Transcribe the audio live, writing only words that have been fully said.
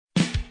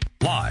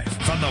Live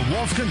from the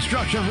Wolf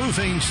Construction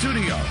Roofing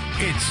Studio,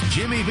 it's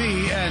Jimmy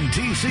B and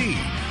TC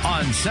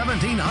on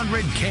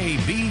 1700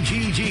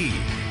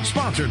 KBGG.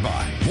 Sponsored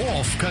by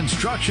Wolf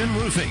Construction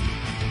Roofing.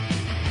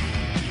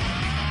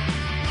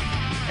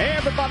 Hey,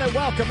 everybody,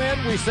 welcome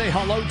in. We say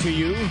hello to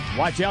you.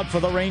 Watch out for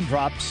the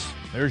raindrops.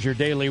 There's your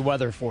daily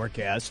weather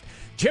forecast.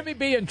 Jimmy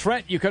B and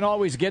Trent, you can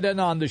always get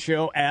in on the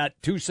show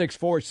at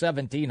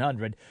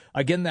 264-1700.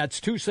 Again, that's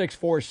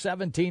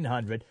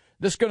 264-1700.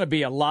 This is going to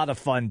be a lot of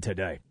fun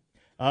today.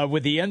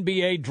 With the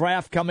NBA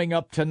draft coming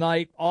up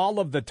tonight, all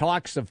of the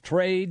talks of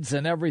trades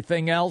and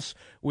everything else,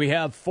 we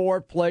have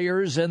 4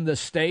 players in the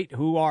state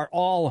who are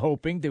all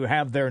hoping to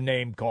have their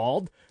name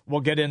called.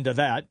 We'll get into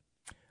that.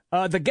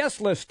 The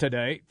guest list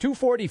today,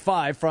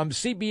 2:45 from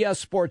CBS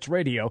Sports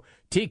Radio,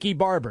 Tiki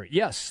Barber.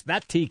 Yes,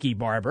 that Tiki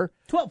Barber.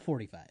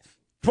 12:45.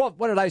 12.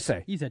 What did I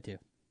say? You said 2.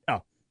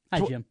 Oh.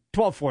 Hi, Jim.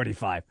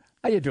 12:45.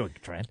 How you doing,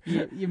 Trent?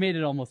 You made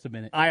it almost a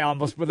minute. I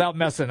almost, without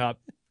messing up.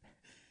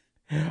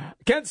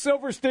 Kent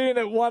Silverstein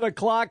at 1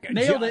 o'clock.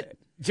 Nailed it.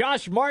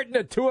 Josh Martin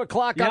at 2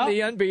 o'clock on the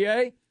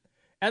NBA.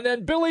 And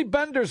then Billy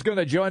Bender's going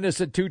to join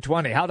us at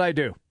 2:20. How'd I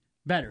do?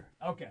 Better.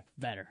 Okay.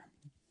 Better.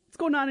 What's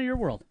going on in your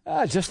world?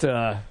 Just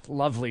a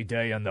lovely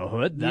day in the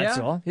hood, that's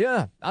all.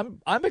 Yeah,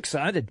 I'm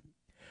excited.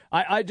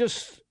 I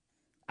just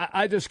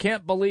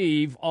can't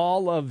believe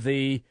all of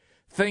the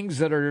things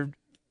that are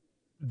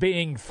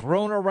being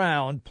thrown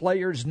around,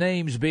 players'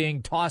 names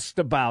being tossed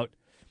about,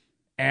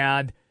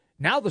 and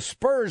now the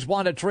Spurs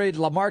want to trade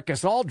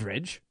LaMarcus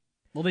Aldridge.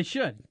 Well, they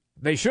should.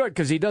 They should,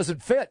 because he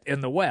doesn't fit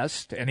in the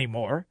West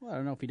anymore. Well, I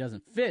don't know if he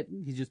doesn't fit.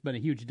 He's just been a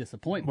huge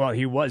disappointment. Well,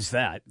 he was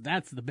that.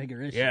 That's the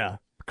bigger issue. Yeah.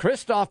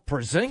 Kristaps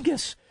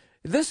Porzingis.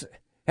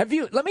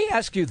 Let me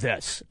ask you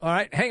this. All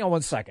right, hang on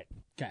one second.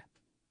 Okay.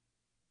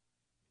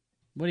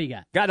 What do you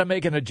got? Got to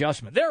make an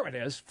adjustment. There it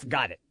is.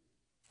 Got it.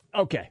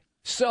 Okay.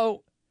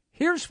 So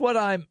here's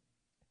what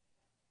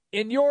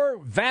in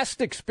your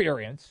vast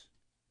experience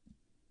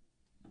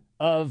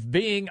of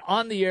being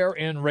on the air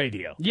in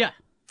radio. Yeah.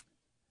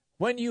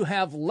 When you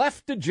have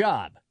left a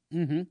job,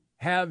 Mm-hmm.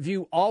 have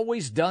you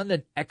always done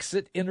an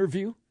exit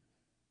interview?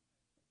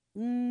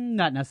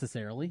 Not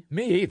necessarily.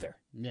 Me either.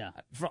 Yeah.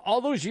 For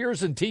all those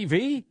years in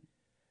TV,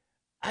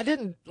 I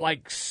didn't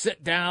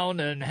sit down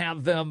and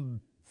have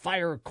them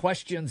fire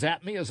questions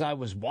at me as I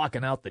was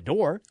walking out the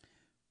door.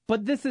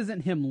 But this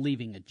isn't him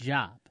leaving a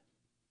job.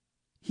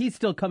 He's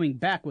still coming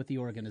back with the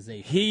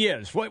organization. He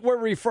is. What we're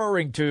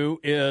referring to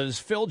is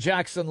Phil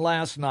Jackson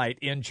last night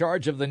in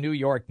charge of the New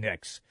York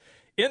Knicks,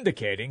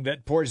 indicating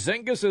that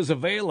Porzingis is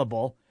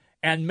available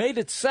and made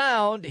it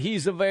sound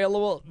he's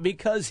available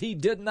because he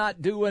did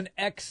not do an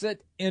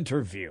exit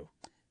interview.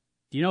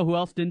 Do you know who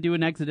else didn't do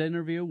an exit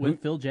interview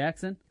with Phil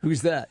Jackson?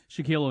 Who's that?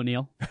 Shaquille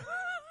O'Neal.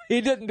 He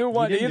didn't do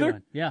one He didn't do either?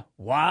 one. Yeah.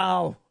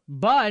 Wow.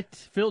 But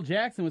Phil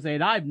Jackson was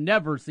saying, I've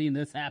never seen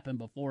this happen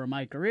before in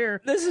my career.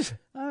 This is...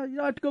 You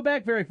don't have to go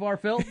back very far,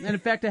 Phil. And in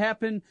fact, it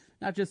happened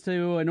not just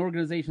to an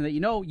organization that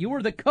you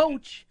were the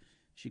coach,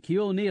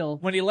 Shaquille O'Neal.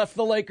 When he left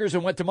the Lakers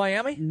and went to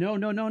Miami? No.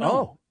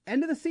 Oh.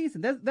 End of the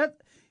season.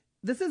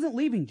 This isn't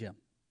leaving, Jim.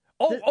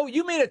 Oh,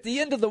 you mean at the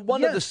end of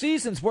one of the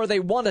seasons where they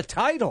won a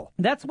title?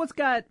 That's what's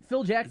got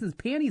Phil Jackson's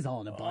panties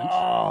all in a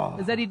bunch,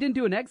 is that he didn't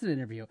do an exit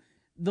interview.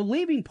 The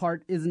leaving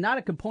part is not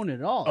a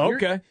component at all.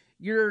 Okay.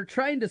 You're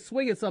trying to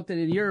swing at something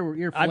and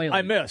you're flailing.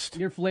 I missed.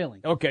 You're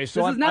flailing. Okay,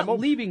 so this is not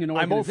leaving an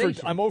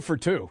organization. I'm 0 for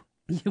 2.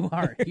 You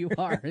are.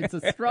 It's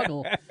a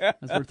struggle as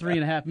we're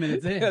 3.5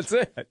 minutes in. That's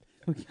it.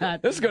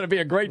 This is going to be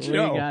a great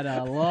show. We got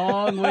a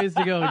long ways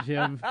to go,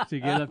 Jim, to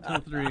get up till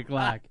 3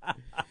 o'clock.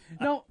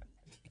 No,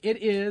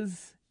 it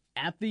is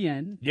at the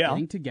end,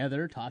 getting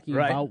together, talking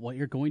about what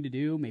you're going to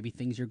do, maybe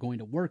things you're going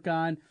to work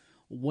on,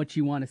 what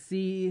you want to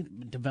see,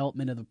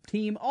 development of the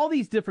team, all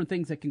these different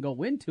things that can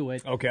go into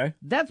it. Okay.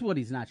 That's what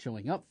he's not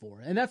showing up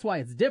for, and that's why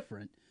it's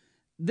different.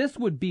 This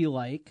would be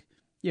like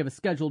you have a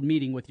scheduled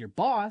meeting with your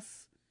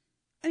boss,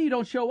 and you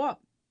don't show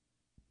up.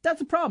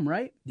 That's a problem,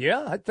 right?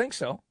 Yeah, I think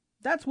so.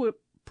 That's what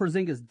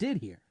Porzingis did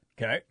here.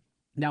 Okay.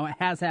 Now, it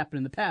has happened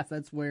in the past.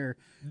 That's where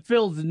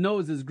Phil's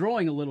nose is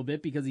growing a little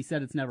bit because he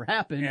said it's never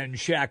happened. And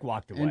Shaq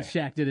walked away. And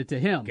Shaq did it to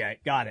him. Okay,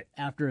 got it.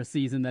 After a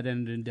season that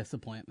ended in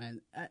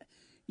disappointment.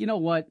 You know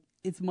what?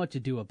 It's much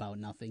ado about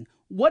nothing.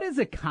 What is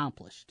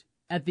accomplished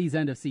at these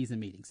end-of-season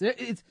meetings?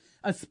 It's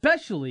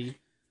especially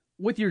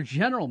with your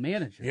general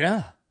manager.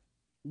 Yeah.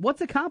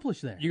 What's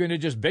accomplished there? You're going to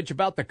just bitch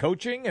about the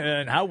coaching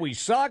and how we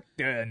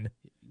sucked and...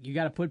 You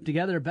got to put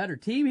together a better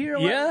team here?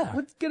 Yeah.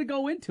 What's going to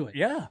go into it?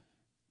 Yeah.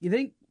 You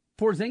think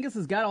Porzingis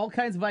has got all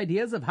kinds of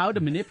ideas of how to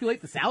manipulate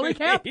the salary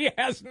cap? He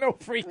has no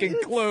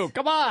freaking clue.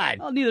 Come on.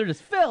 Well, neither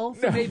does Phil,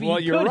 so maybe he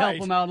you're could right.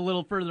 help him out a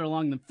little further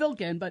along than Phil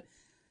can, but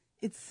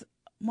it's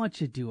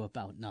much ado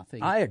about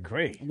nothing. I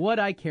agree. What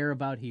I care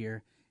about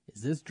here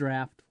is this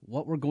draft,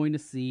 what we're going to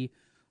see.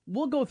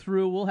 We'll go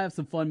through, we'll have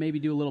some fun, maybe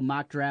do a little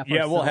mock draft.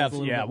 Yeah, we'll have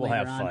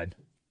fun.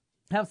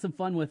 Have some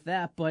fun with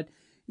that, but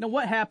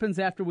what happens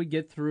after we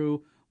get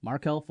through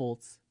Markelle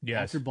Fultz,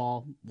 after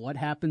Ball? What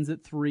happens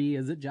at 3?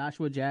 Is it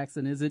Joshua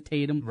Jackson? Is it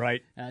Tatum?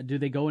 Right. Do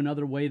they go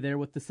another way there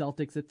with the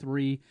Celtics at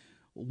 3?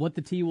 what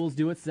the T-Wolves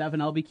do at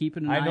 7. I'll be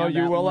keeping an eye on that one. I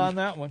know you will on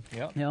that one.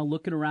 Yeah.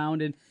 Looking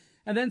around and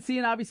then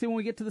seeing, obviously, when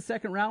we get to the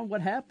second round,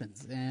 what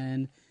happens.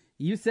 And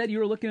you said you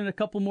were looking at a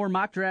couple more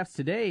mock drafts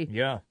today.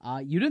 Yeah.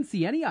 You didn't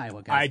see any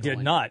Iowa guys. I did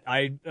not.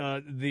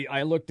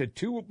 I looked at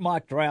 2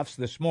 mock drafts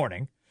this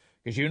morning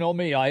because you know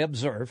me, I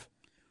observe.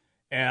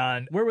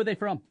 And where were they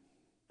from?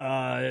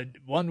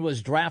 One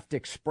was Draft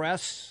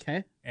Express.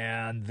 Okay.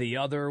 And the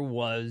other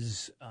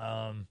was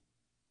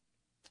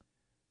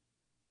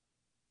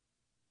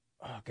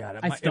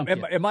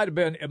it might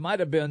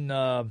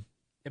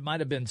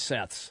have been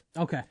Seth's.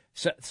 Okay.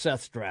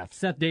 Seth's draft.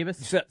 Seth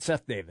Davis?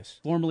 Seth Davis.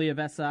 Formerly of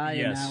SI.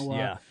 Yes, and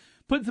now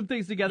putting some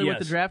things together with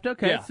the draft.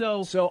 Okay,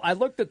 yeah. So I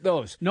looked at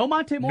those. No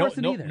Monte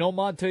Morrison either. No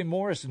Monte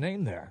Morrison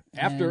name there.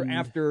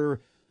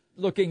 After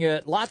looking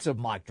at lots of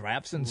mock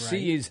drafts and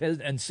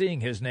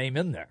seeing his name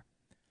in there.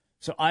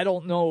 So I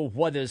don't know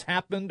what has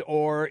happened,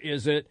 or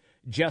is it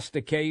just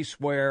a case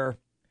where,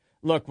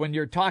 look, when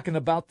you're talking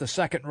about the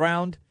second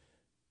round,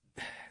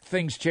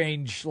 things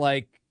change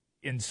like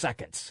in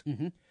seconds.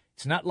 Mm-hmm.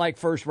 It's not like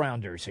first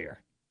rounders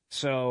here.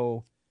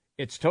 So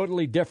it's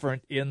totally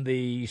different in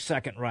the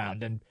second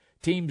round. And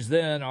teams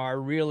then are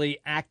really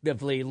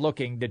actively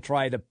looking to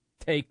try to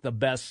take the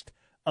best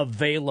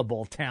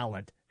available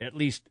talent. At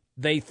least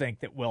they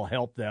think that will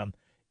help them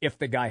if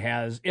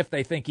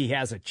they think he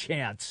has a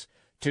chance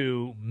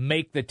to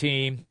make the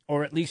team,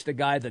 or at least a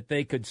guy that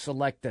they could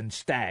select and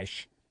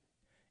stash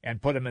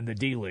and put him in the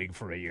D-League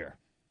for a year.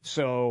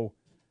 So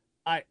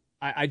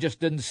I just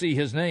didn't see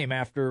his name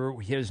after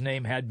his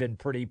name had been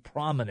pretty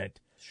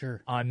prominent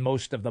on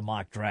most of the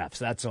mock drafts.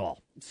 That's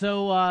all.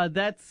 So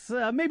that's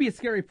maybe a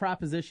scary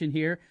proposition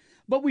here,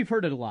 but we've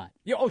heard it a lot.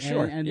 Yeah, oh,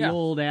 sure. And the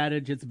old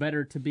adage, it's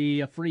better to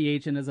be a free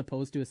agent as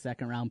opposed to a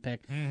second-round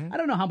pick. Mm-hmm. I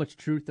don't know how much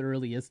truth there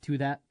really is to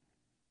that.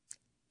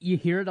 You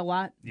hear it a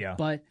lot,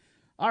 but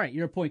all right,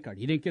 you're a point guard.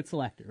 You didn't get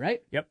selected,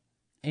 right? Yep.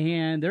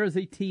 And there is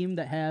a team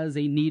that has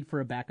a need for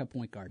a backup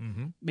point guard.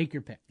 Mm-hmm. Make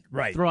your pick.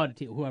 Right. Throw out a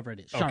team, whoever it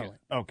is. Charlotte.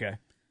 Okay.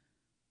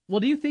 Well,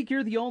 do you think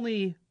you're the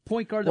only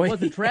point guard that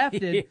wasn't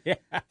drafted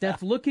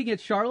that's looking at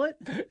Charlotte?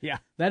 Yeah.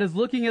 That is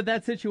looking at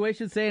that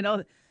situation saying,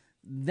 oh,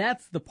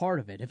 that's the part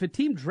of it. If a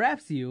team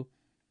drafts you,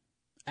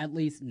 at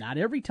least not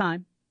every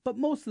time, but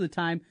most of the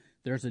time,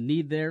 there's a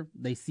need there.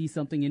 They see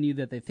something in you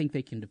that they think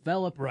they can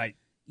develop. Right.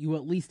 You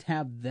at least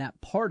have that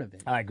part of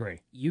it. I agree.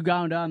 You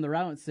go down the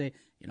route and say,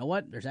 you know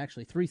what, there's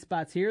actually 3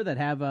 spots here that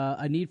have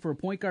a need for a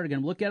point guard. I'm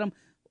going to look at them.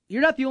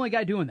 You're not the only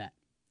guy doing that.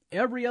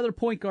 Every other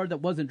point guard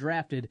that wasn't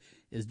drafted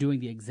is doing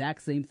the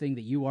exact same thing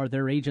that you are.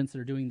 Their agents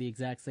are doing the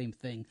exact same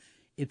thing.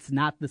 It's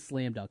not the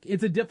slam dunk.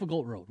 It's a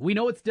difficult road. We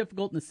know it's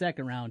difficult in the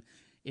second round.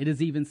 It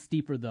is even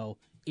steeper, though,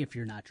 if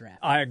you're not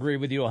drafted. I agree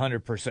with you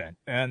 100%.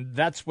 And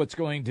that's what's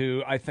going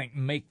to, I think,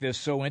 make this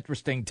so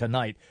interesting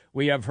tonight.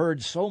 We have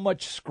heard so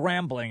much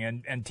scrambling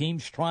and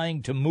teams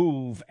trying to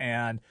move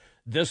and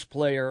this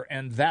player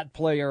and that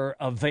player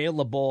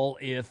available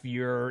if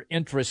you're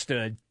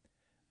interested.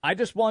 I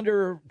just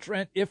wonder,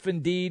 Trent, if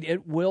indeed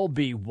it will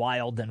be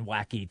wild and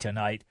wacky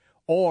tonight,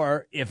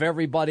 or if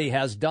everybody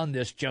has done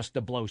this just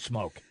to blow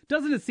smoke.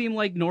 Doesn't it seem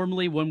like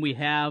normally when we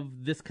have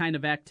this kind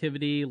of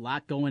activity, a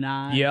lot going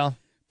on,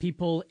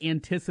 people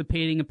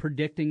anticipating and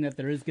predicting that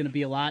there is going to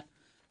be a lot,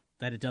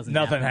 that it doesn't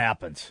happen? Nothing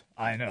happens.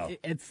 I know.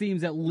 It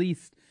seems at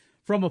least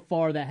from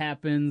afar that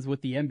happens with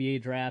the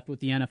NBA draft,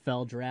 with the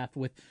NFL draft,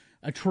 with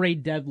a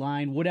trade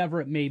deadline, whatever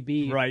it may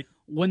be. Right.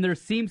 When there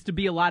seems to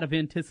be a lot of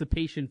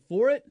anticipation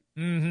for it,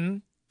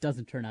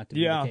 doesn't turn out to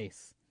be the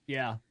case.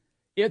 Yeah.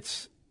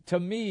 It's, to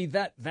me,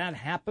 that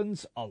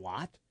happens a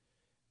lot,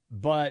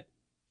 but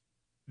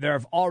there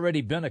have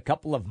already been a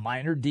couple of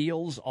minor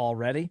deals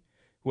already,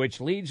 which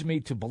leads me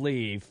to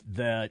believe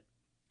that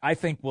I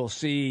think we'll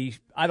see,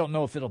 I don't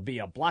know if it'll be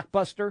a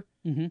blockbuster,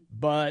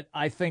 but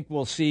I think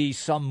we'll see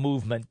some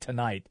movement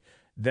tonight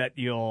that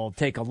you'll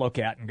take a look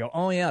at and go,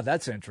 oh, yeah,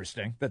 that's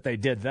interesting that they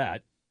did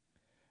that.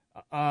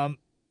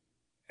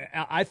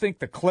 I think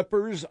the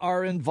Clippers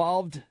are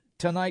involved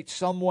tonight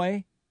some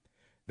way.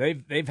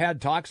 They've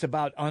had talks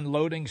about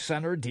unloading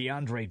center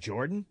DeAndre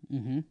Jordan.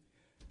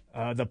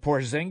 The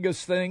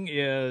Porzingis thing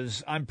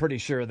is, I'm pretty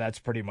sure that's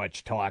pretty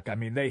much talk. I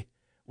mean,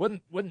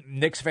 wouldn't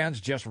Knicks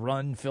fans just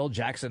run Phil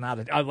Jackson out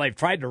of? They've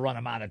tried to run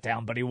him out of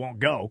town, but he won't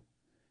go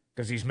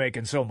because he's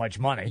making so much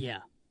money.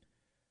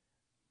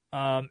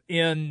 Yeah.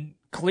 In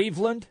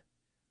Cleveland,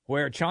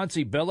 where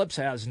Chauncey Billups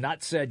has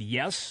not said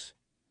yes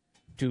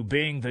to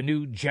being the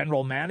new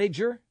general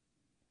manager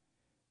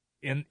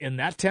in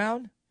that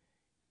town,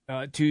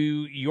 to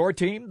your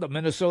team, the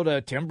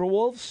Minnesota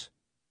Timberwolves,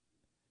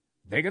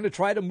 they're going to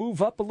try to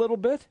move up a little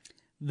bit?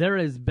 There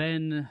has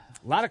been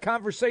a lot of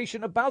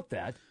conversation about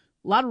that.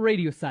 A lot of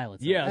radio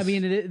silence. Yes. I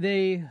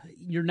mean,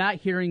 you're not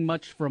hearing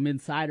much from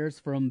insiders,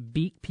 from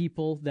beat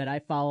people that I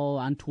follow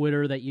on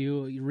Twitter, that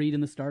you read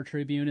in the Star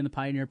Tribune and the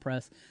Pioneer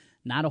Press.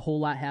 Not a whole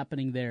lot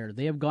happening there.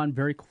 They have gone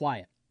very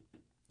quiet.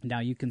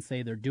 Now, you can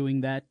say they're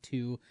doing that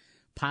to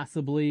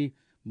possibly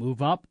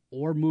move up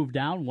or move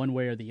down one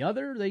way or the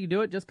other. They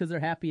do it just because they're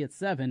happy at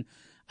 7.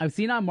 I've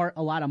seen a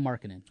lot of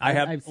marketing. I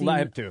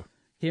have too.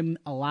 him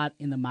a lot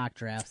in the mock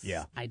drafts.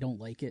 Yeah. I don't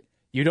like it.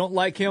 You don't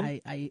like him?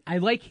 I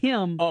like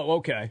him. Oh,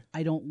 okay.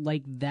 I don't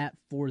like that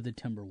for the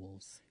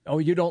Timberwolves. Oh,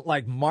 you don't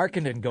like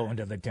Markkanen going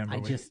to the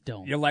Timberwolves? I just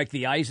don't. You like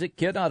the Isaac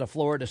kid out of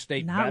Florida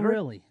State Not better?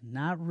 really.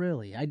 Not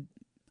really.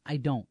 I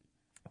don't.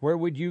 Where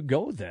would you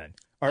go then?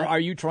 Or are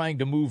you trying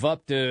to move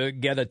up to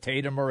get a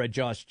Tatum or a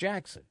Josh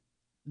Jackson?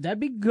 That'd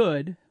be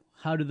good.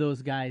 How do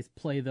those guys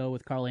play, though,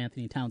 with Karl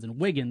Anthony Towns and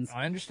Wiggins?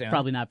 I understand.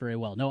 Probably not very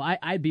well. No,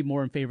 I'd be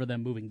more in favor of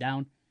them moving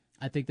down.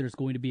 I think there's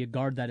going to be a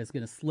guard that is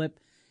going to slip.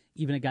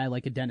 Even a guy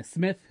like a Dennis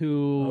Smith,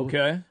 who,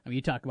 okay, I mean,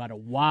 you talk about a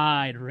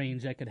wide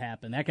range that could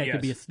happen. That guy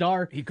could be a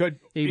star. He could.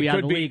 He'd be out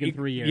of the league in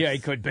 3 years. Yeah, he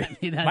could be. I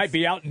mean, might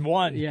be out in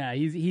one. Yeah,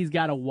 he's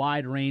got a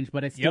wide range,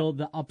 but it's still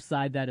the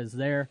upside that is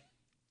there.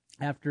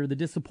 After the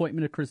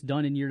disappointment of Chris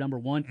Dunn in year number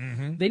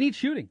one, they need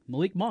shooting.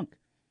 Malik Monk.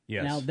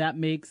 Yes. Now that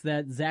makes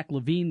that Zach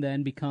LaVine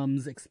then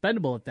becomes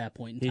expendable at that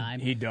point in time.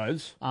 He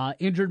does.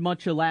 Injured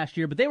much of last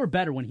year, but they were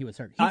better when he was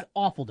hurt. He's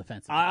awful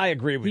defensively. I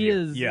agree with you. He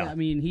is. Yeah. I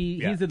mean,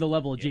 he's at the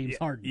level of James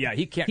Harden. Yeah,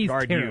 he can't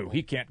guard you.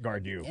 He can't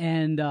guard you.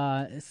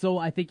 And so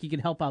I think he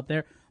can help out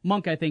there.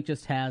 Monk, I think,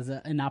 just has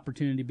an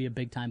opportunity to be a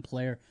big time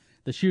player.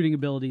 The shooting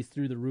abilities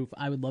through the roof.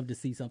 I would love to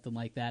see something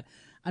like that.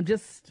 I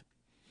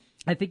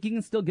think you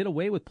can still get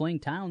away with playing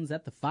Towns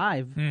at the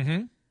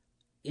 5.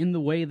 In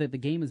the way that the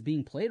game is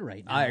being played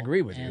right now. I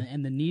agree with you.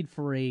 And the need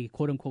for a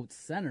quote-unquote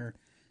center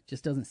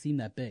just doesn't seem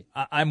that big.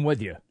 I'm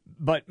with you.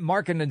 But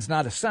Markkanen's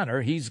not a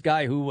center. He's a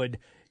guy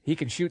he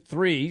can shoot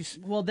threes.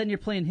 Well, then you're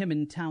playing him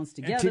and Towns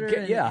together.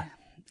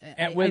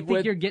 And I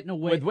think you're getting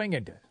away. With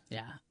Wiggins.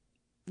 Yeah.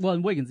 Well,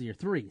 and Wiggins are your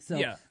 3. So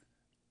yeah.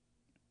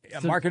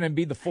 Markkanen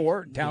be the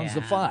 4, Towns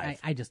the 5.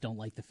 I just don't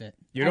like the fit.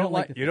 You don't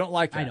like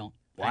that? I don't.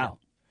 Wow.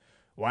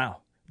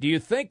 Wow. Do you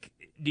think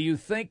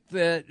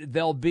that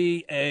there'll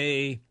be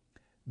a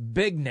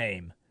big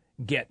name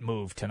get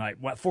moved tonight?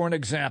 What, for an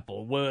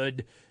example,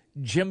 would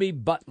Jimmy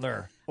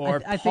Butler or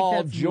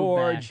Paul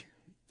George?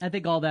 I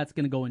think all that's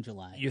going to go in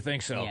July. You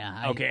think so?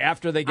 Yeah. Okay,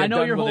 after they get done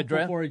with the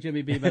draft. I know you're hopeful for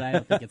Jimmy B, but I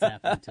don't think it's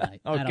happening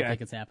tonight. Okay. I don't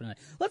think it's happening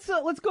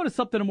tonight. Let's go to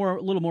something a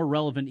little more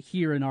relevant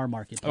here in our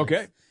marketplace.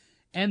 Okay.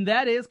 And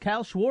that is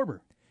Kyle Schwarber.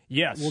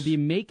 Yes. Will be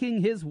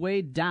making his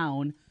way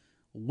down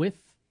with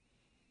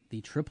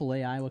the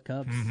AAA Iowa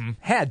Cubs.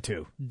 Had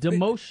to.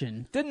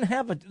 Demotion.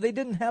 They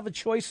didn't have a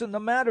choice in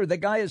the matter. The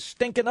guy is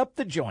stinking up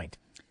the joint.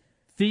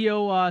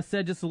 Theo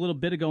said just a little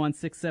bit ago on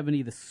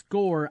 670 The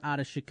Score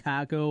out of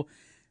Chicago,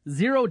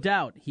 zero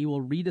doubt he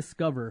will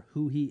rediscover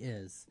who he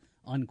is,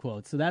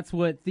 unquote. So that's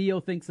what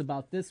Theo thinks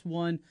about this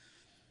one.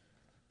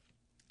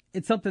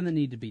 It's something that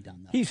needs to be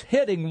done, though. He's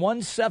hitting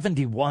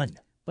 171.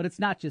 But it's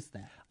not just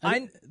that.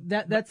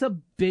 That's a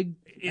big,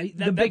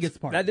 the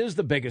biggest part. That is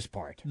the biggest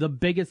part. The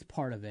biggest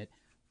part of it.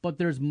 But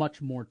there's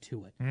much more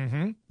to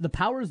it. The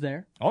power's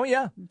there. Oh,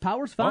 yeah.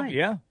 Power's fine.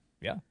 Oh,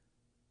 yeah.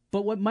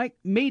 But what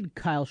made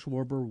Kyle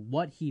Schwarber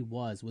what he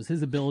was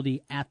his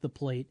ability at the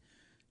plate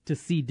to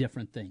see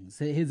different things,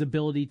 his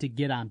ability to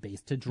get on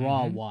base, to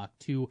draw a walk,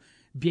 to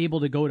be able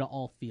to go to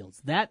all fields.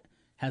 That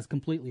has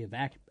completely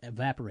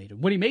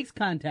evaporated. When he makes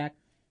contact,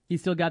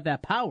 he's still got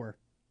that power.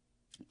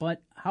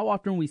 But how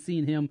often have we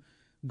seen him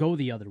go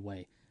the other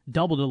way,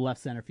 double to the left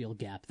center field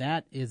gap?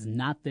 That is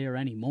not there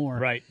anymore.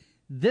 Right.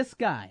 This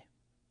guy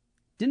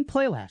didn't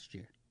play last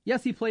year.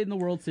 Yes, he played in the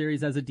World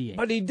Series as a DH.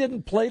 But he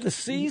didn't play the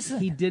season.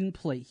 He didn't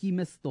play. He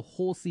missed the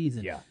whole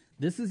season. Yeah.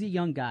 This is a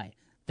young guy.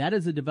 That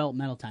is a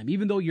developmental time.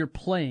 Even though you're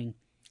playing,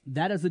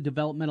 that is a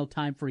developmental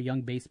time for a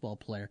young baseball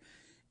player.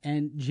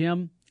 And,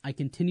 Jim, I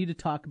continue to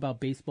talk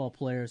about baseball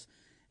players,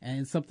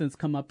 and something that's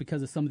come up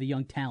because of some of the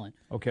young talent.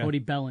 Okay. Cody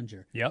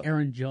Bellinger, Yep.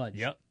 Aaron Judge.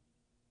 Yep.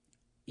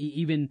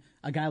 Even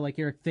a guy like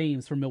Eric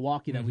Thames from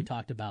Milwaukee that we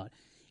talked about.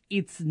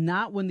 It's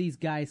not when these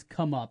guys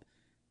come up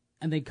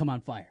and they come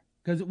on fire.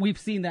 Because we've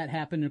seen that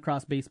happen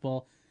across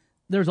baseball.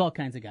 There's all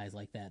kinds of guys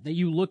like that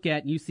you look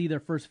at and you see their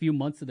first few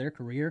months of their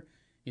career.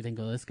 You think,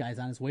 oh, this guy's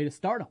on his way to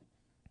stardom.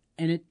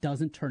 And it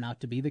doesn't turn out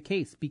to be the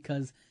case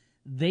because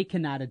they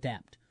cannot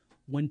adapt.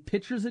 When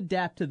pitchers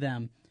adapt to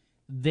them,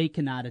 they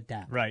cannot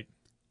adapt. Right.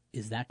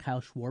 Is that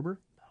Kyle Schwarber?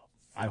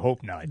 I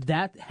hope not.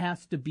 That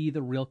has to be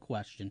the real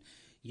question.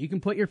 You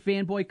can put your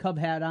fanboy Cub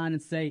hat on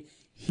and say,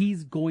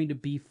 he's going to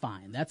be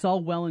fine. That's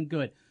all well and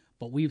good.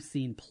 But we've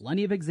seen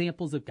plenty of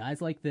examples of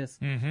guys like this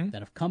that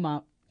have come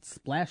out,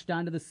 splashed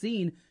onto the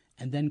scene,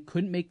 and then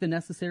couldn't make the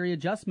necessary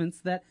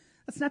adjustments. That's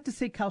not to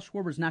say Kyle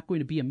Schwarber's not going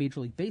to be a Major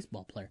League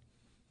Baseball player.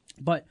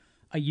 But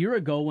a year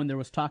ago when there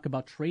was talk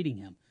about trading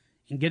him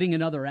and getting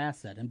another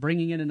asset and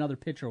bringing in another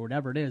pitcher or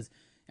whatever it is,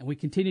 and we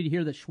continue to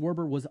hear that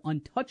Schwarber was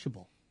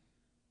untouchable.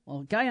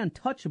 Well, a guy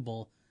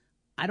untouchable,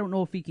 I don't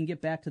know if he can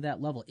get back to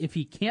that level. If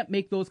he can't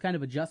make those kind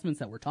of adjustments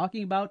that we're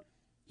talking about,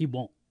 he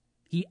won't.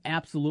 He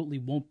absolutely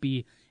won't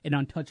be an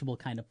untouchable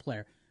kind of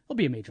player. He'll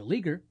be a major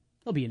leaguer.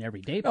 He'll be an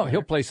everyday player. No,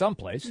 he'll play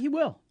someplace. He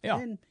will. Yeah.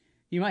 And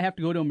you might have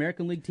to go to an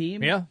American League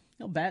team. Yeah.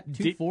 He'll bat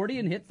 240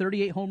 and hit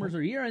 38 homers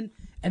a year, and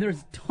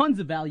there's tons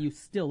of value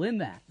still in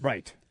that.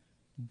 Right.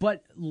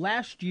 But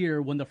last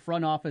year, when the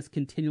front office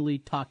continually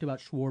talked about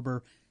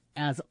Schwarber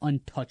as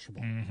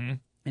untouchable,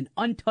 an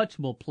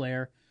untouchable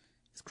player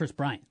is Chris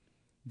Bryant.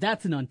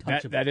 That's an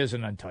untouchable. That is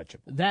an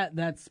untouchable.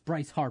 That's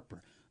Bryce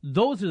Harper.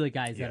 Those are the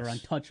guys that are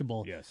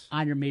untouchable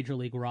on your Major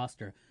League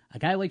roster. A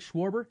guy like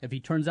Schwarber, if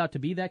he turns out to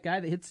be that guy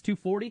that hits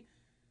 240,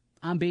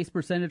 on base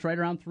percentage right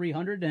around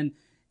 300, and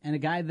a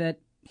guy that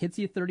hits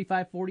you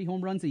 35, 40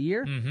 home runs a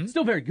year,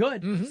 still very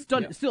good,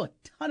 still a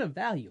ton of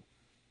value,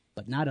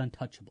 but not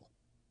untouchable.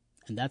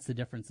 And that's the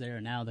difference there.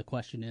 And now the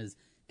question is,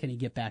 can he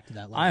get back to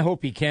that level? I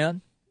hope he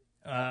can.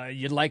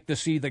 You'd like to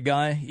see the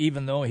guy,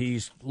 even though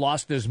he's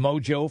lost his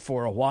mojo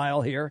for a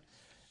while here,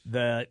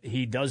 that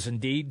he does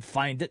indeed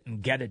find it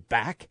and get it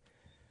back.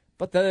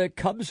 But the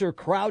Cubs are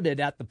crowded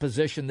at the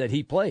position that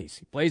he plays.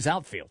 He plays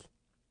outfield.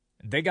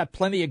 They got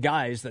plenty of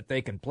guys that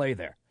they can play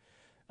there.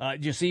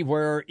 Did you see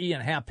where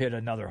Ian Happ hit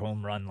another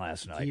home run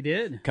last night? He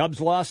did. Cubs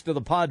lost to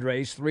the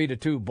Padres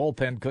 3-2.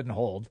 Bullpen couldn't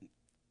hold.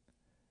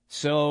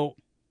 So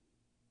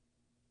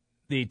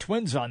the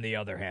Twins, on the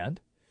other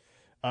hand,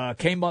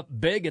 came up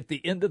big at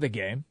the end of the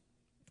game.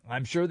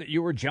 I'm sure that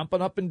you were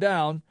jumping up and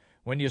down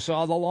when you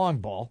saw the long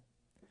ball.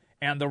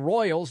 And the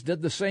Royals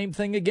did the same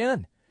thing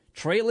again,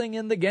 trailing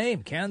in the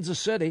game, Kansas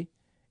City.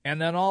 And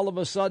then all of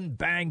a sudden,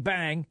 bang,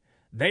 bang,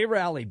 they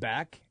rally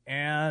back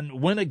and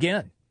win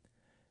again.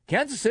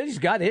 Kansas City's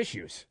got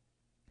issues.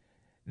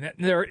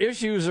 Their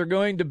issues are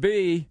going to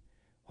be,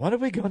 what are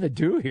we going to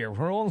do here?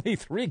 We're only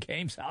 3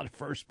 games out of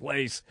first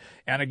place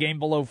and a game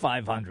below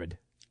 500.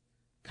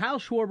 Kyle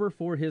Schwarber,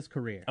 for his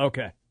career,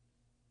 okay,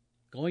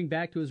 going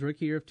back to his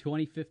rookie year of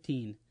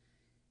 2015,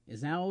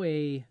 is now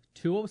a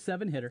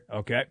 207 hitter.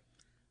 Okay.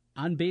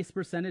 On base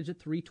percentage at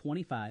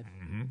 325.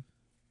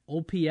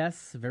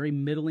 OPS, very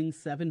middling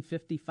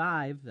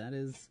 755. That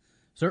is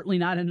certainly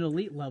not an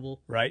elite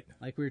level. Right.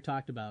 Like we were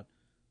talked about.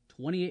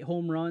 28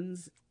 home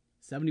runs,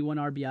 71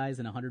 RBIs,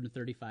 and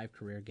 135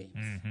 career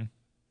games.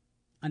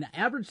 An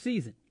average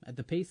season, at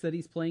the pace that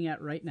he's playing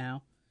at right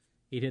now,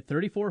 he'd hit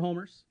 34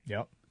 homers,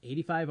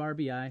 85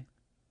 RBI,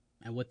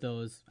 and with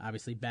those,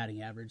 obviously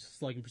batting average,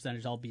 slugging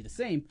percentage all be the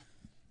same.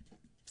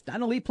 It's not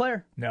an elite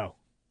player. No.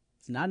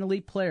 It's not an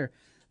elite player.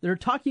 They're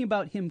talking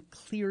about him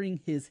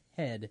clearing his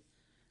head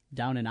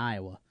down in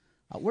Iowa.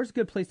 Where's a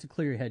good place to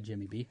clear your head,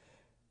 Jimmy B?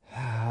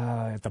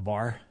 At the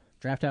bar.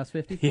 Draft House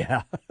 50?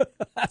 Yeah.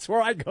 That's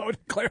where I go to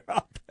clear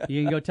up.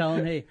 You can go tell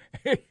him, hey,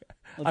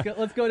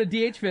 let's go to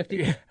DH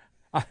 50.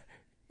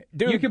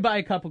 Dude, you can buy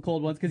a couple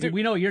cold ones because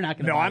we know you're not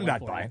going to buy I'm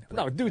not buying.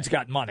 No, dude's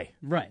got money.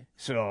 Right.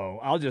 So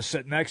I'll just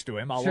sit next to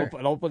him. I'll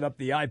open up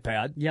the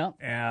iPad. Yeah.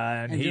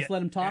 And just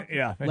let him talk?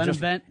 Yeah. Let him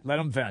vent? Let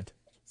him vent.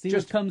 See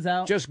what comes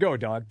out? Just go,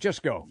 dog.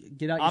 Just go.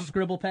 Get out your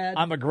scribble pad.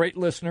 I'm a great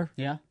listener.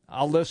 Yeah.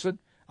 I'll listen.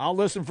 I'll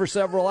listen for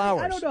several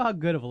hours. I don't know how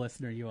good of a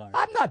listener you are.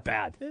 I'm not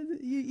bad.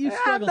 You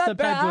struggle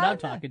sometimes when I'm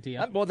talking to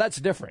you. Well, that's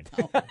different.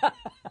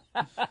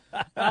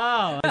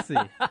 Oh,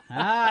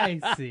 I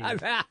see.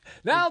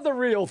 Now the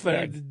real thing.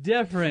 It's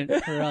different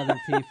for other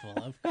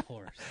people, of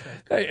course.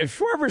 Hey, if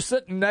Schwarber's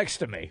sitting next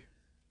to me,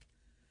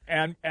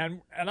 and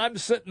I'm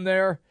sitting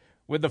there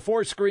with the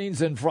 4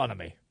 screens in front of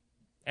me,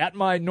 at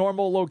my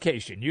normal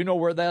location, you know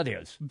where that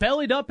is.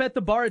 Bellied up at the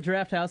bar at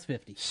Draft House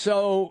 50.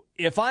 So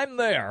if I'm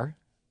there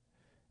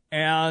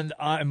and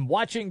I'm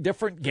watching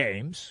different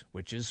games,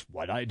 which is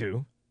what I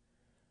do,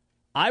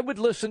 I would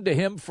listen to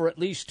him for at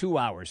least 2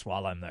 hours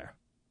while I'm there.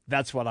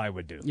 That's what I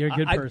would do. You're a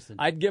good person.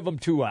 I'd give him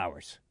 2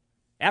 hours.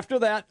 After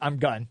that, I'm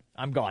gone.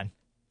 I'm gone.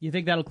 You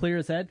think that'll clear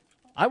his head?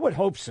 I would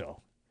hope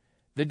so.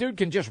 The dude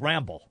can just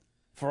ramble,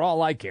 for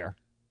all I care.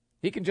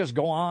 He can just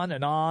go on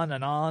and on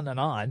and on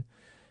and on.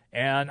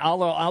 And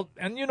I'll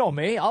and you know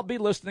me, I'll be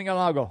listening and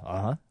I'll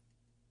go,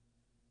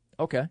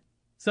 okay.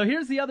 So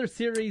here's the other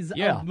series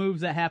of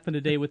moves that happened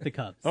today with the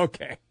Cubs.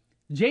 Okay.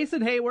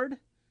 Jason Hayward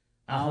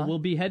will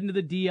be heading to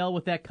the DL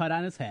with that cut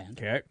on his hand.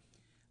 Okay.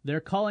 They're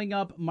calling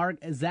up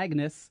Mark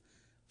Zagnis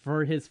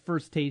for his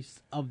first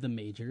taste of the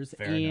majors.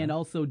 Fair enough.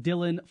 Also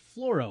Dylan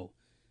Floro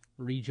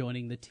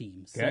rejoining the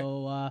team. Okay.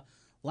 So a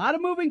lot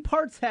of moving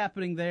parts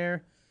happening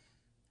there.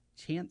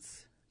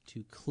 Chance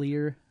to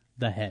clear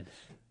the head.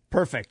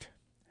 Perfect.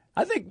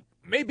 I think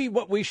maybe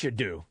what we should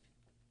do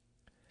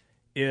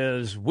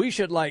is we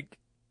should,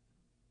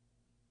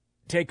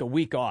 take a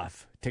week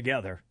off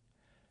together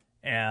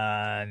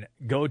and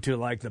go to,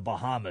 the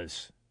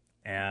Bahamas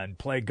and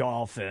play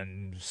golf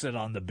and sit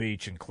on the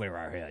beach and clear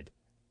our head.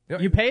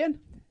 You paying?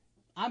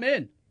 I'm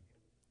in.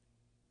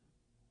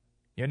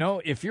 You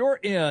know, if you're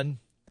in,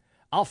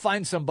 I'll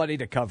find somebody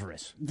to cover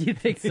us. You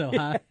think so,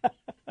 huh?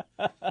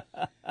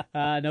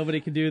 Nobody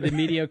can do the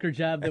mediocre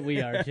job that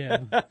we are,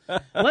 Jim.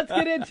 Let's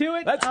get into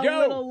it. Let's go.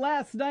 A little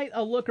last night,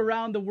 a look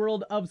around the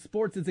world of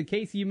sports. It's in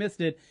case you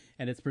missed it,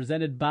 and it's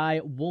presented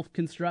by Wolf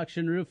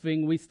Construction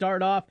Roofing. We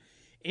start off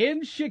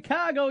in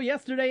Chicago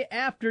yesterday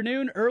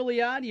afternoon,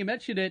 early on. You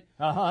mentioned it.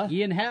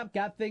 Ian Happ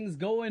got things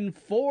going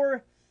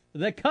for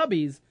the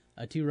Cubbies.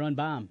 A 2-run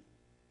bomb.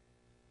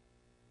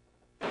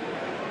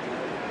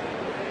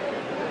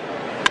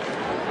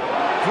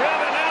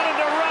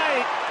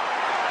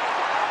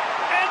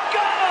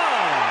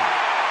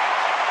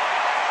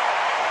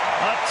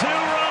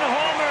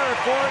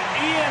 For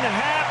Ian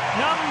Happ,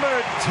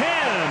 number 10,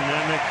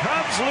 and the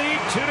Cubs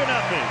lead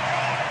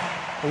 2-0.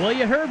 Well,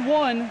 you heard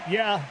one.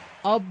 Yeah.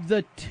 Of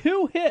the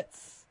 2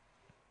 hits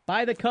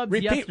by the Cubs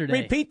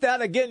yesterday. Repeat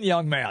that again,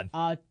 young man.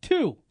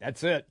 2.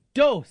 That's it.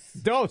 Dose.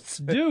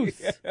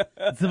 Deuce.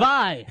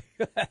 Zwei.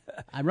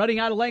 I'm running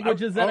out of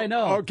languages that I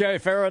know. Okay,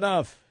 fair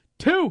enough.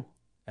 2.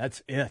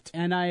 That's it.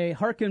 And I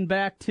hearken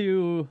back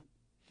to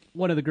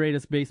one of the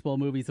greatest baseball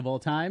movies of all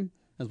time,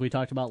 as we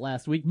talked about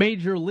last week,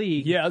 Major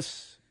League.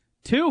 Yes.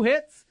 2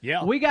 hits.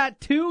 Yeah. We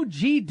got 2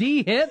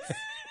 GD hits.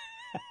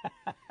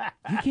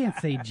 You can't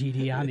say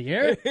GD on the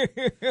air.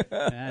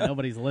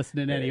 Nobody's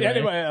listening anyway.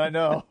 Anyway, I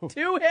know.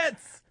 2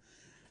 hits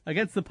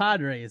against the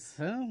Padres.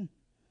 Oh,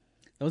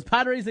 those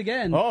Padres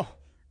again. Oh,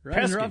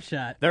 running rough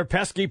shot. They're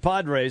pesky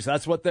Padres.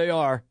 That's what they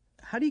are.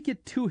 How do you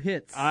get 2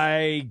 hits?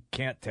 I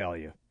can't tell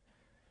you.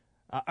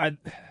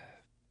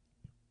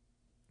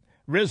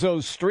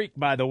 Rizzo's streak,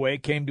 by the way,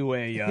 came to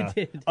a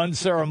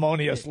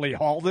unceremoniously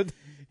halted.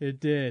 It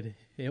did.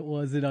 It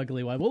was an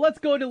ugly one. Well, let's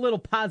go to a little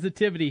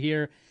positivity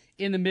here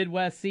in the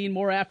Midwest scene.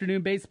 More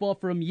afternoon baseball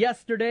from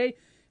yesterday,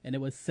 and it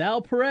was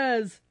Sal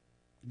Perez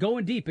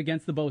going deep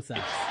against the Bo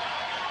Sox.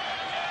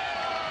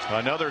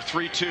 Another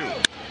 3-2.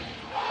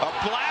 A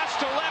blast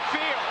to left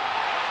field.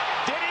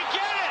 Did he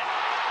get it?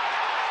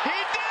 He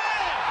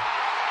did!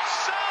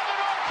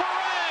 Salvador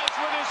Perez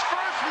with his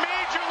first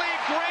Major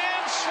League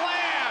Grand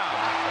Slam.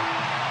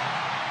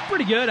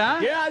 Pretty good, huh?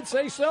 Yeah, I'd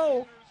say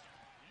so.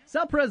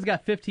 Sal Perez has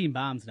got 15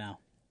 bombs now.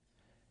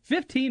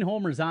 15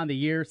 homers on the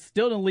year.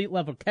 Still an elite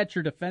level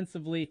catcher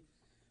defensively.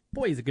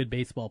 Boy, he's a good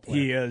baseball player.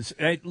 He is.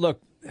 Hey,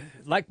 look,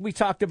 like we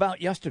talked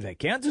about yesterday,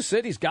 Kansas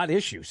City's got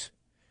issues.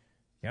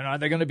 You know, are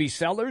they going to be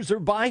sellers or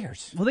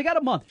buyers? Well, they got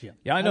a month, Jim.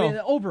 Yeah, I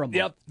know. Over a month.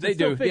 Yep, they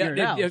do.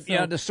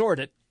 To sort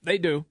it. They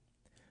do.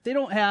 They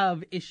don't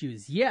have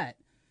issues yet,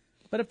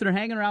 but if they're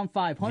hanging around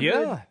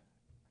 500,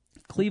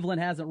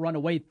 Cleveland hasn't run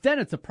away, then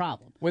it's a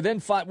problem.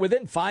 Within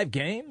 5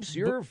 games,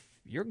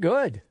 you're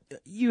good.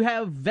 You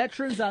have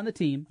veterans on the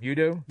team. You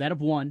do. That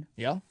have won.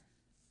 Yeah.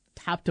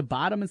 Top to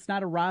bottom, it's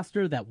not a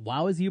roster that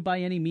wows you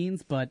by any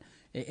means, but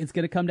it's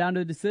going to come down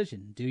to a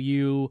decision. Do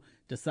you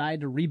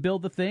decide to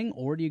rebuild the thing,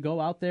 or do you go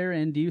out there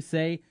and do you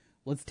say,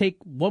 let's take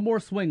one more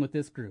swing with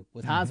this group,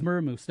 with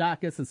Hosmer,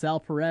 Moustakas, and Sal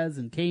Perez,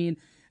 and Kane,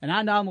 and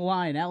on down the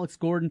line, Alex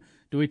Gordon.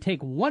 Do we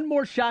take one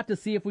more shot to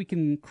see if we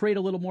can create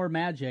a little more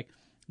magic?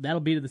 That'll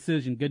be the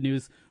decision. Good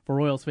news for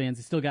Royals fans.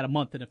 They still got a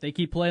month, and if they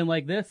keep playing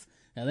like this,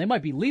 now they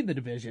might be leading the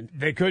division.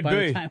 They could by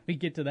be. the time we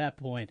get to that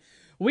point.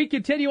 We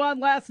continue on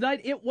last night.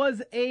 It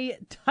was a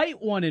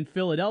tight one in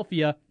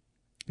Philadelphia.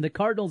 The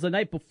Cardinals the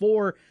night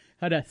before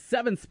had a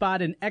 7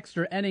 spot in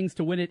extra innings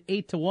to win it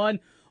 8-1.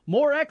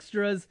 More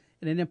extras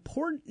and an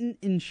important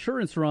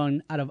insurance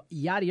run out of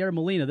Yadier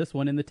Molina, this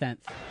one in the 10th.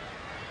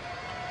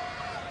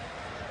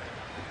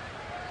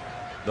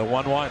 The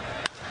 1-1.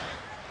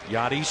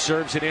 Yadi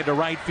serves it into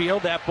right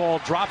field. That ball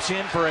drops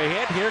in for a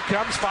hit. Here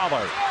comes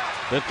Fowler.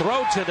 The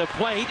throw to the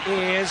plate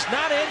is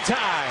not in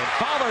time.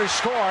 Fowler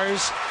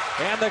scores,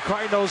 and the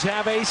Cardinals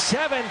have a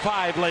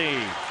 7-5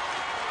 lead.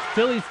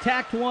 Phillies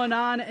tacked one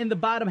on in the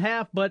bottom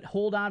half, but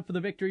hold on for the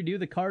victory. Do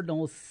the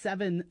Cardinals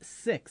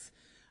 7-6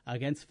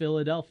 against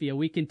Philadelphia.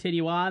 We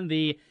continue on.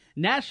 The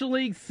National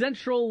League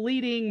Central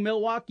leading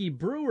Milwaukee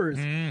Brewers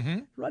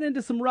run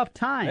into some rough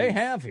times. They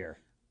have here.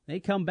 They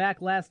come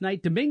back last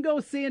night. Domingo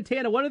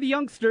Santana, one of the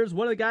youngsters,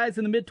 one of the guys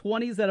in the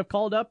mid-20s that have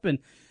called up and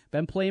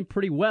been playing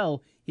pretty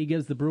well. He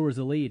gives the Brewers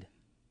a lead.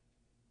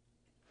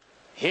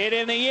 Hit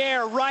in the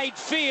air, right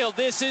field.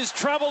 This is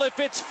trouble if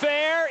it's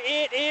fair.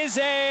 It is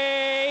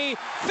a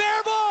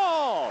fair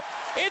ball.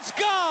 It's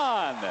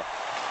gone.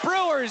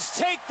 Brewers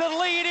take the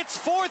lead. It's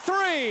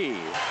 4-3.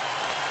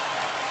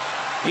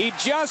 He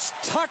just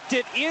tucked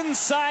it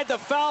inside the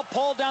foul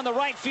pole down the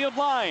right field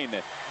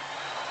line.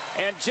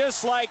 And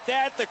just like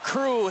that, the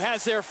Crew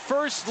has their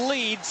first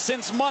lead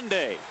since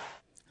Monday.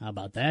 How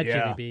about that,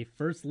 Jimmy B?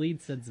 First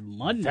lead since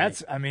Monday.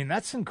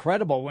 That's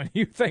incredible when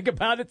you think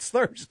about it's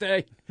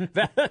Thursday.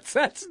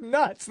 That's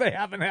nuts. They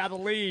haven't had a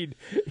lead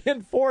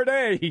in 4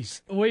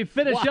 days. We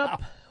finish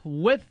up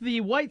with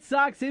the White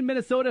Sox in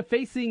Minnesota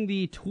facing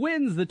the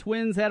Twins. The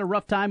Twins had a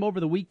rough time over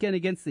the weekend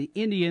against the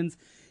Indians.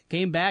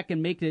 Came back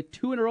and made it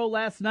 2 in a row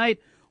last night.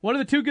 One of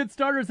the 2 good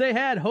starters they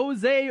had,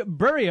 Jose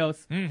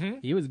Berrios.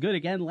 He was good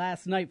again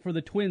last night for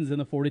the Twins in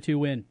the 4-2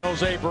 win.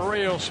 Jose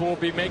Berrios will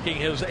be making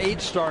his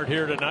 8th start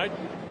here tonight.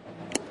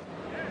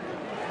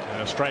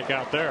 And a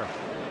strikeout there.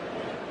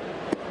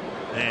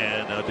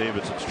 And now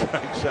Davidson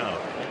strikes out.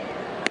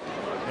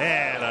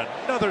 And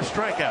another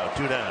strikeout,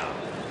 2 down.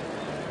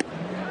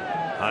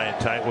 High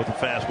and tight with the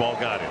fastball,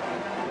 got him.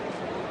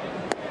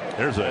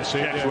 There's a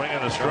check swing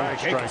and a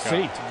strike.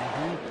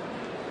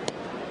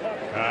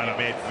 And he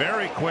made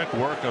very quick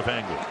work of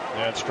Engel.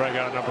 That's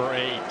strikeout number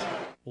 8.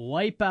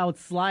 Wipeout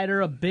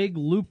slider, a big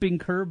looping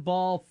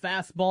curveball,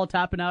 fastball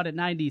topping out at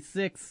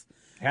 96.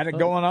 Had it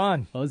going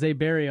on. Jose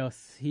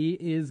Berrios, he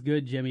is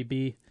good, Jimmy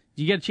B.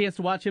 Did you get a chance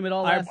to watch him at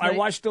all last night? I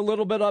watched a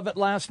little bit of it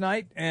last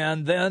night,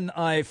 and then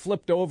I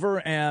flipped over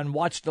and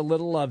watched a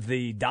little of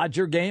the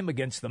Dodger game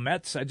against the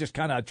Mets. I just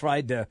kind of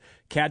tried to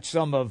catch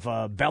some of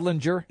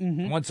Bellinger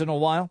once in a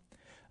while.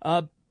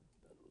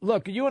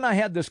 look, you and I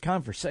had this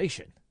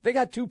conversation. They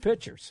got 2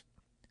 pitchers,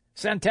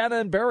 Santana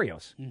and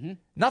Berrios. Mm-hmm.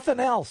 Nothing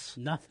else.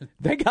 Nothing.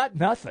 They got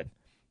nothing.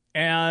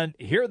 And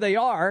here they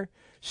are,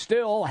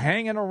 still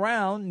hanging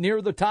around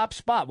near the top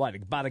spot. What,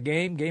 about a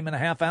game and a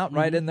half out,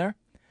 right in there,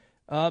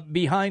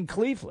 behind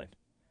Cleveland.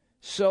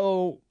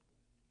 So,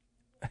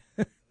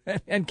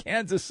 and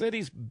Kansas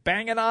City's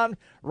banging on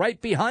right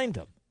behind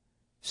them.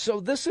 So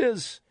this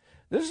is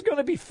going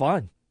to be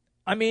fun.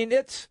 I mean,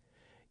 it's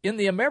in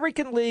the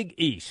American League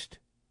East.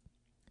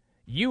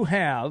 You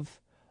have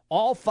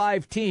all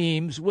 5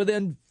 teams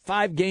within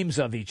 5 games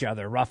of each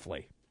other,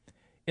 roughly.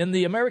 In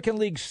the American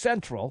League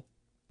Central,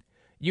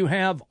 you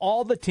have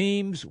all the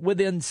teams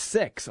within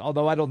 6,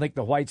 although I don't think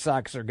the White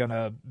Sox are going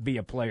to be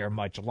a player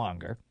much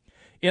longer.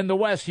 In the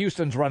West,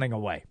 Houston's running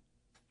away.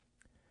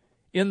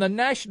 In the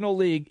National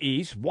League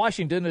East,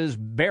 Washington is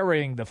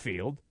burying the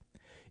field.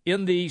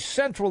 In the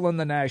Central in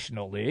the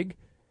National League,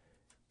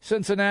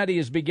 Cincinnati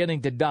is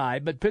beginning to die,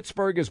 but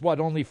Pittsburgh is,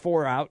 only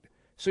 4 out.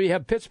 So you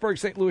have Pittsburgh,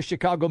 St. Louis,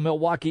 Chicago,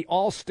 Milwaukee,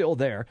 all still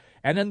there.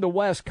 And in the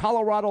West,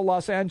 Colorado,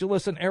 Los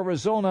Angeles, and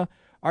Arizona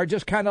are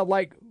just kind of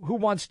like who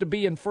wants to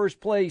be in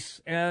first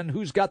place and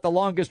who's got the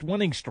longest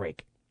winning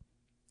streak.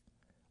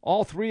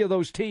 All 3 of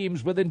those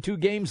teams within 2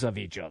 games of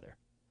each other.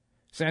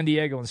 San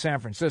Diego and San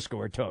Francisco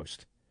are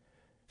toast.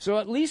 So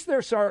at least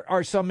there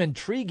are some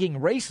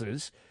intriguing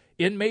races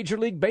in Major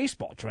League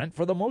Baseball, Trent,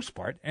 for the most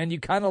part. And you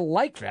kind of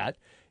like that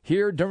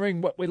here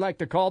during what we like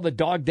to call the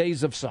dog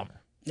days of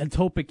summer. Let's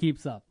hope it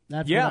keeps up.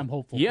 That's what I'm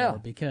hopeful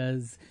for,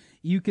 because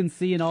you can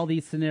see in all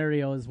these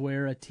scenarios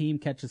where a team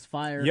catches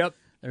fire,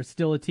 there's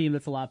still a team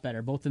that's a lot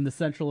better, both in the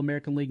Central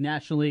American League,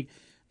 National League,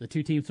 the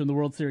 2 teams from the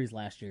World Series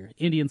last year.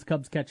 Indians,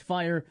 Cubs catch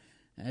fire,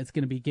 and it's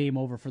going to be game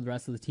over for the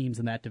rest of the teams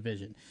in that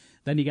division.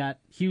 Then you got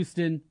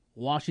Houston,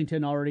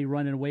 Washington already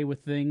running away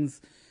with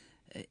things.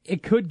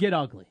 It could get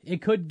ugly.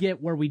 It could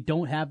get where we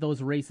don't have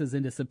those races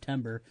into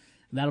September,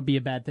 and that'll be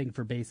a bad thing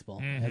for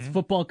baseball. Mm-hmm. As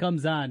football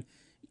comes on,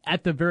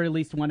 at the very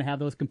least, want to have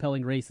those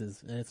compelling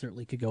races. It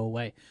certainly could go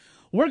away.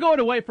 We're going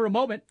away for a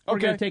moment. We're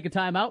going to take a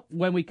timeout.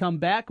 When we come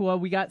back, well,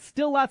 we got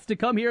still lots to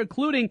come here,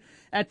 including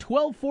at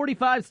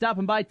 12:45,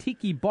 stopping by,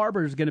 Tiki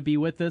Barber is going to be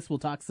with us. We'll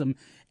talk some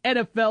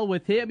NFL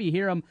with him. You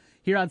hear him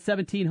here on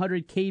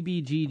 1700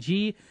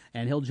 KBGG,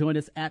 and he'll join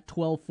us at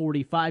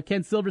 12:45.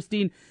 Ken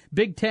Silverstein,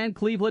 Big Ten,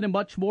 Cleveland, and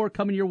much more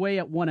coming your way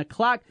at 1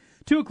 o'clock.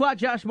 2 o'clock,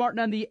 Josh Martin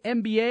on the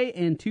NBA,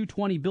 and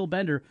 2:20, Bill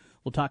Bender.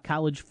 We'll talk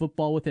college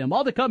football with him.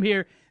 All to come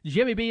here.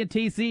 Jimmy B and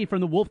TC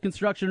from the Wolf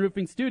Construction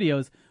Roofing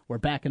Studios. We're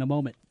back in a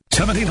moment.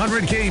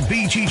 1700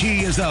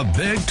 KBGG is the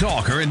big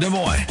talker in Des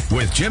Moines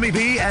with Jimmy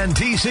B and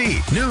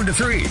TC. Noon to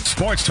 3.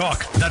 Sports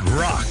talk that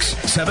rocks.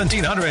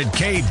 1700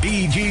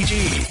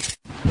 KBGG.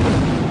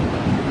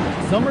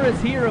 Summer is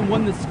here, and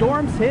when the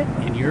storms hit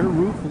and your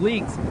roof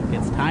leaks,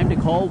 it's time to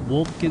call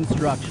Wolf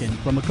Construction.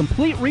 From a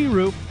complete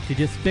re-roof to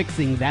just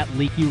fixing that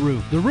leaky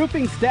roof. The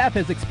roofing staff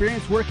has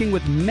experience working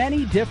with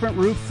many different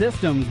roof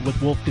systems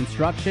with Wolf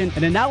Construction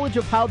and a knowledge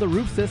of how the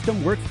roof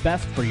system works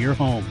best for your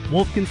home.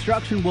 Wolf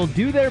Construction will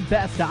do their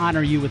best to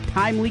honor you with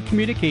timely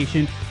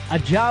communication, a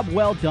job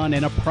well done,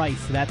 and a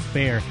price that's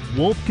fair.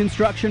 Wolf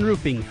Construction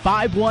Roofing,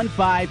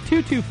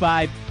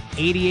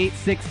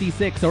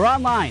 515-225-8866 or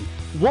online,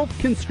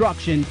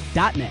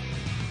 wolfconstruction.net.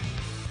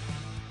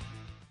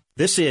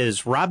 This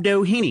is Rob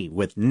Doheny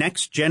with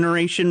Next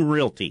Generation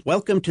Realty.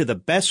 Welcome to the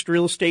best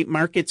real estate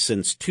market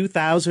since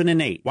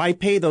 2008. Why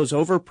pay those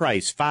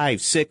overpriced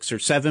 5, 6, or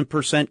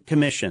 7%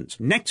 commissions?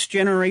 Next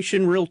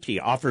Generation Realty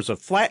offers a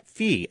flat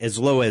fee as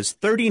low as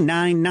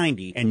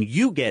 $39.90, and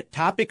you get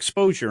top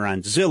exposure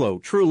on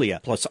Zillow,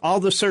 Trulia, plus all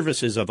the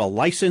services of a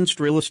licensed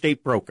real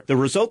estate broker. The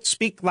results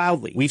speak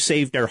loudly. We've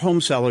saved our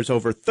home sellers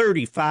over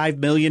 $35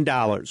 million.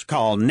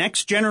 Call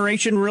Next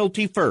Generation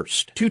Realty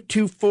first.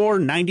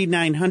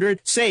 224-9900.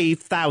 Save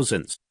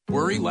thousands.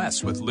 Worry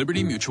less with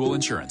Liberty Mutual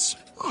Insurance.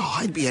 Oh,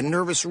 I'd be a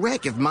nervous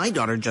wreck if my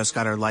daughter just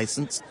got her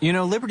license. You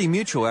know, Liberty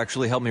Mutual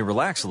actually helped me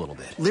relax a little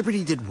bit.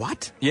 Liberty did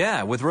what?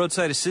 Yeah, with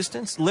roadside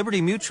assistance,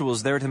 Liberty Mutual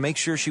is there to make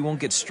sure she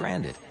won't get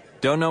stranded.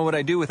 Don't know what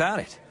I'd do without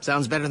it.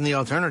 Sounds better than the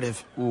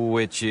alternative.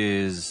 Which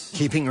is?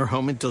 Keeping her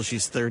home until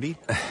she's 30.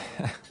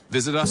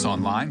 Visit us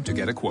online to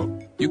get a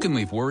quote. You can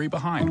leave worry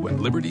behind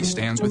when Liberty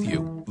stands with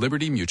you.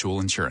 Liberty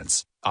Mutual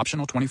Insurance.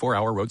 Optional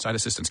 24-hour roadside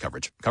assistance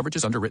coverage. Coverage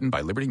is underwritten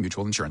by Liberty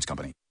Mutual Insurance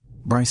Company.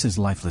 Bryce's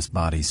lifeless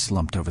body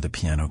slumped over the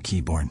piano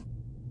keyboard.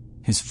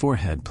 His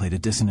forehead played a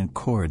dissonant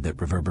chord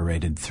that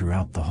reverberated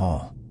throughout the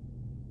hall.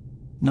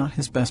 Not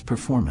his best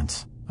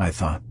performance, I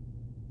thought.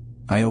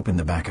 I opened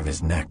the back of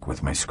his neck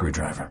with my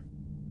screwdriver.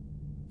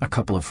 A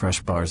couple of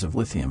fresh bars of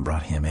lithium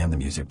brought him and the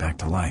music back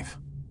to life.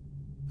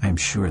 I am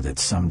sure that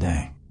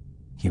someday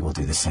he will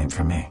do the same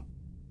for me.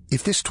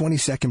 If this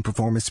 20-second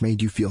performance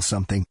made you feel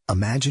something,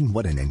 imagine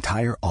what an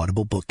entire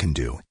Audible book can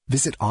do.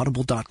 Visit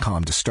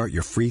Audible.com to start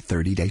your free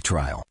 30-day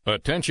trial.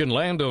 Attention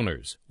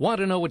landowners. Want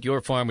to know what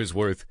your farm is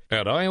worth?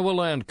 At Iowa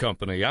Land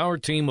Company, our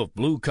team of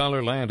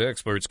blue-collar land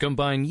experts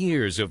combine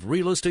years of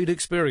real estate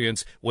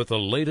experience with the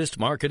latest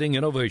marketing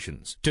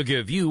innovations to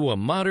give you a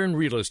modern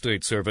real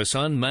estate service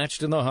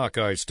unmatched in the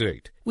Hawkeye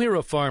State. We're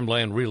a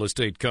farmland real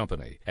estate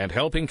company, and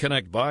helping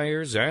connect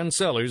buyers and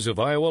sellers of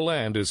Iowa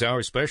land is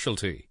our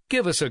specialty.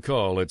 Give us a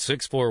call at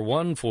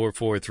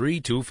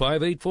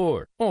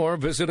 641-443-2584 or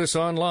visit us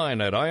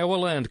online at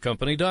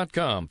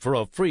iowalandcompany.com for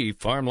a free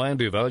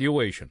farmland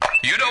evaluation.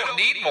 You don't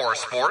need more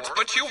sports,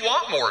 but you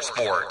want more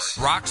sports.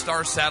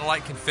 Rockstar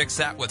Satellite can fix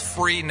that with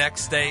free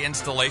next-day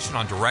installation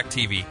on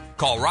DirecTV.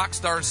 Call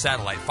Rockstar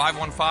Satellite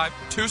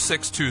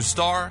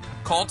 515-262-STAR.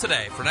 Call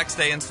today for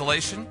next-day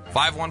installation,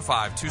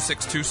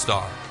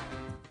 515-262-STAR.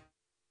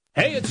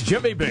 Hey, it's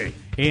Jimmy B.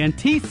 And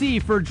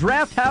TC for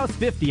Draft House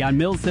 50 on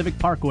Mills Civic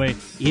Parkway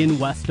in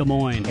West Des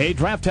Moines. Hey,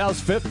 Draft House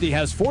 50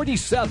 has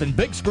 47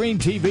 big screen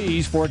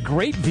TVs for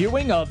great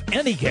viewing of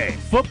any game.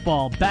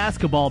 Football,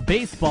 basketball,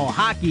 baseball,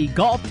 hockey,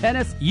 golf,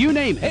 tennis, you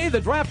name it. Hey,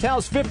 the Draft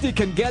House 50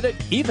 can get it,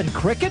 even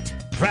cricket.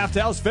 Draft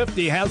House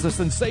 50 has a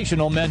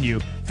sensational menu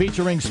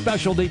featuring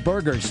specialty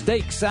burgers,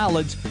 steaks,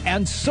 salads,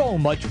 and so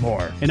much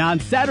more. And on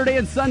Saturday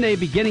and Sunday,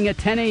 beginning at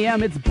 10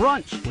 a.m., it's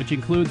brunch, which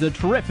includes a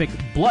terrific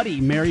Bloody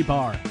Mary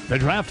bar. The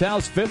Draft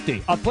House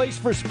 50, a place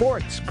for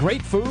sports,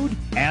 great food,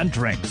 and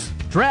drinks.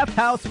 Draft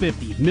House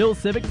 50, Mills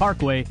Civic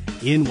Parkway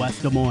in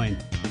West Des Moines.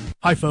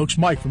 Hi folks,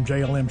 Mike from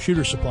JLM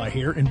Shooter Supply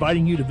here,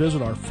 inviting you to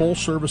visit our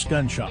full-service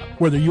gun shop.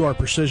 Whether you are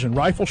precision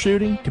rifle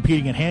shooting,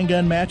 competing in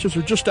handgun matches,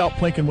 or just out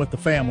plinking with the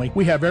family,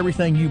 we have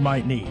everything you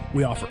might need.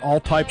 We offer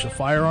all types of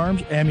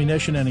firearms,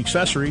 ammunition, and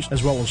accessories,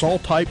 as well as all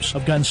types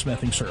of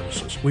gunsmithing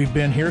services. We've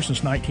been here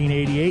since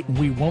 1988, and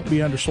we won't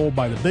be undersold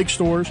by the big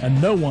stores,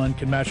 and no one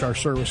can match our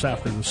service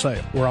after the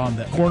sale. We're on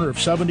the corner of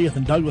 70th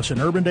and Douglas in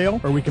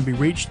Urbandale, or we can be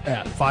reached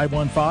at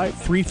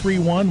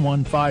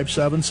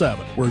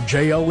 515-331-1577. We're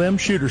JLM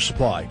Shooter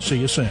Supply. See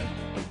you soon.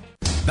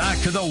 Back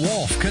to the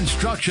Wolf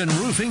Construction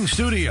Roofing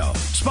Studio,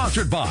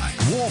 sponsored by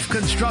Wolf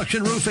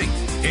Construction Roofing.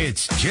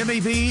 It's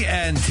Jimmy B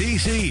and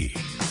TC.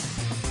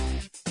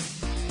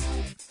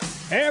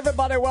 Hey,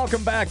 everybody,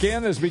 welcome back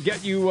in as we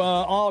get you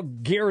all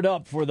geared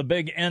up for the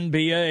big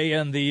NBA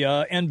and the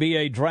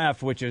NBA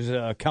draft, which is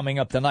coming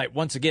up tonight.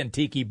 Once again,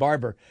 Tiki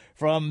Barber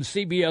from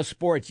CBS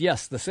Sports.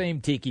 Yes, the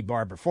same Tiki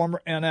Barber,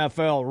 former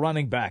NFL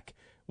running back,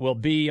 will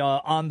be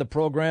on the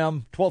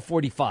program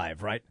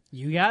 12:45, right?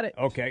 You got it.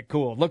 Okay,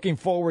 cool. Looking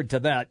forward to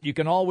that. You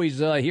can always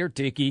hear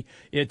Tiki.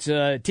 It's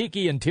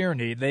Tiki and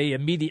Tierney. They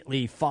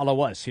immediately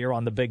follow us here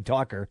on the Big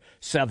Talker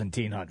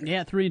 1700.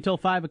 Yeah, 3 until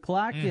 5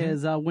 o'clock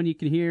is when you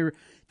can hear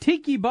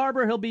Tiki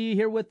Barber. He'll be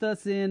here with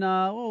us in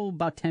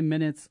about 10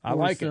 minutes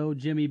or so,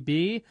 Jimmy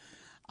B.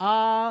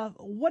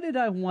 What did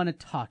I want to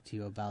talk to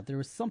you about? There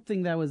was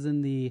something that was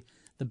in the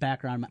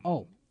background.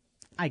 Oh,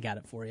 I got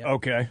it for you.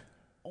 Okay.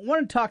 I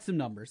want to talk some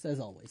numbers, as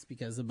always,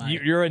 because of my...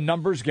 You're a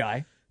numbers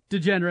guy.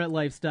 Degenerate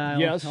lifestyle,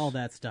 yes, all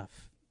that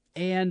stuff.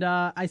 And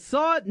I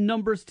saw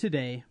numbers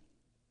today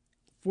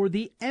for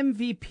the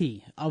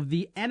MVP of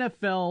the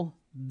NFL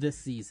this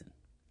season.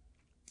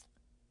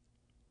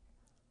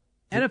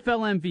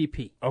 NFL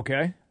MVP.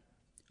 Okay.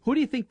 Who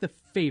do you think the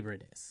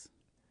favorite is?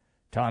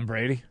 Tom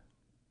Brady.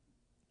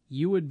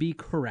 You would be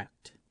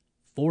correct.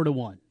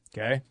 4-1.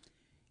 Okay.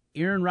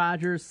 Aaron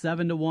Rodgers,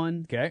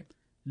 7-1. Okay.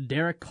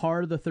 Derek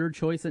Carr, the third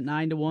choice at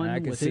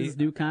 9-1 with his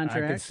new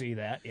contract. I can see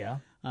that, yeah.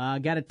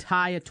 Got a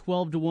tie at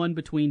 12-1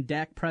 between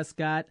Dak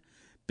Prescott,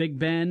 Big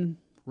Ben,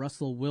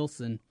 Russell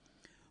Wilson.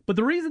 But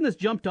the reason this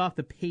jumped off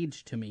the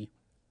page to me,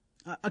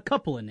 a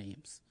couple of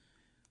names.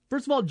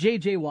 First of all,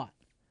 J.J. Watt.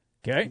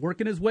 Okay.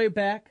 Working his way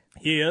back.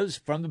 He is,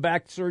 from the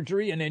back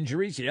surgery and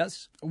injuries,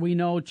 yes. We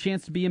know,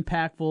 chance to be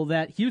impactful.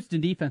 That Houston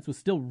defense was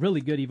still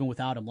really good even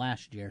without him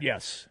last year.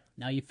 Yes.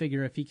 Now you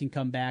figure if he can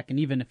come back, and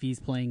even if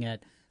he's playing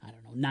at,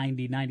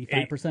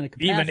 95% of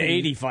capacity. Even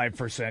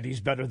 85%, he's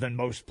better than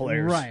most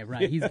players.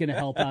 Right. He's going to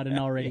help out an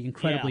already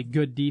incredibly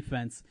good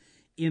defense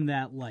in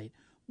that light.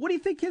 What do you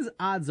think his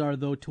odds are,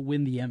 though, to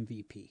win the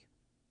MVP?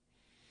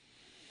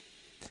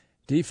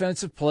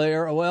 Defensive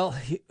player, well,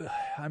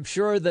 I'm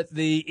sure that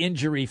the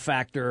injury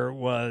factor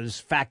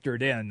was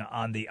factored in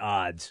on the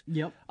odds.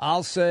 Yep.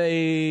 I'll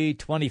say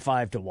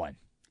 25-1.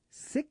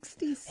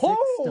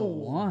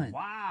 66-1.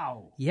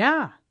 Wow.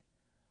 Yeah.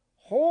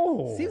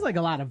 Oh. Seems like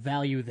a lot of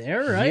value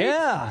there, right?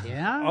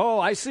 Yeah. Oh,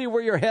 I see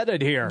where you're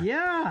headed here.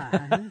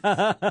 Yeah.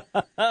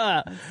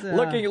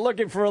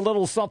 Looking for a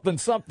little something.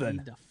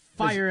 Need to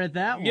fire at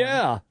that one.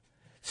 Yeah.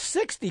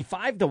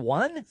 65-1?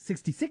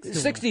 66-1.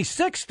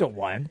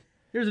 66-1.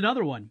 Here's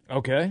another one.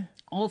 Okay.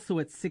 Also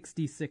at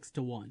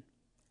 66-1.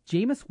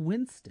 Jameis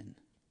Winston.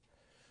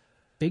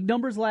 Big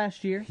numbers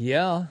last year.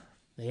 Yeah.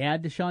 They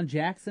add Deshaun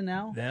Jackson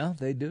now. Yeah,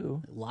 they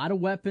do. A lot of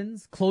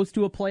weapons. Close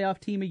to a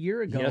playoff team a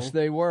year ago. Yes,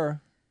 they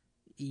were.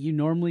 You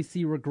normally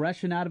see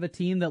regression out of a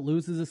team that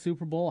loses a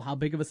Super Bowl. How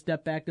big of a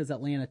step back does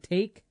Atlanta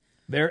take?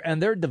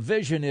 Their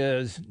division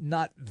is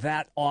not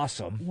that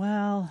awesome.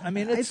 Well, I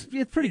mean, it's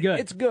pretty good.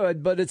 It's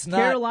good, but it's not.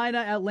 Carolina,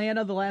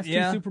 Atlanta, the last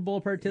two Super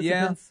Bowl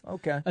participants. Yeah,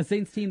 okay. A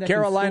Saints team that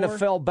Carolina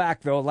fell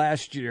back, though,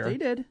 last year. They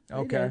did.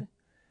 Okay.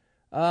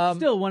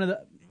 Still one of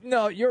the...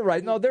 No, you're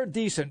right. No, they're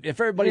decent. If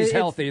everybody's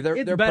healthy, they're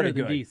better pretty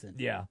than good. Decent.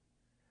 Yeah.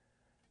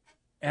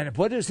 And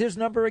what is his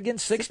number again?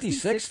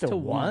 66 to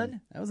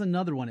 1? That was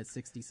another one at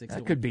 66 to 1.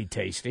 That could be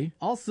tasty.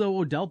 Also,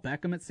 Odell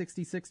Beckham at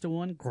 66 to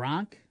 1.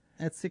 Gronk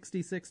at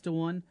 66 to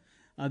 1.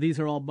 These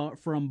are all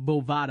from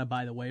Bovada,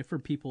 by the way, for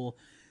people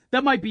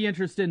that might be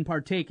interested in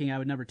partaking. I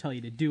would never tell you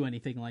to do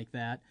anything like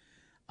that.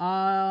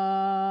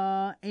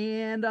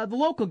 And the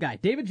local guy,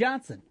 David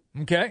Johnson.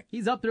 Okay.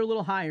 He's up there a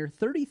little higher,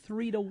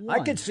 33 to 1.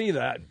 I could see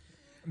that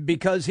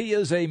because he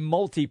is a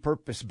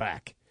multi-purpose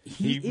back.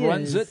 He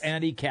runs it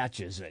and he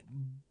catches it.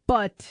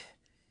 But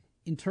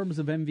in terms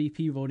of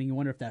MVP voting, you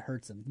wonder if that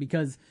hurts him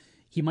because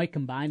he might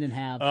combine and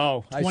have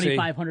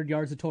 2,500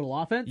 yards of total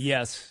offense.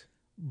 Yes.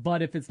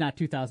 But if it's not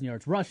 2,000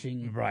 yards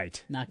rushing,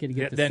 right, not going to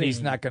get the then same.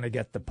 he's not going to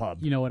get the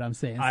pub. You know what I'm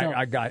saying?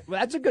 I got. Well,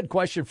 that's a good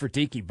question for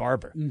Tiki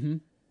Barber. Mm-hmm.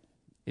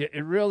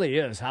 It really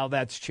is how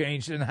that's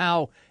changed and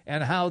how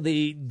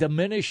the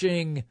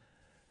diminishing,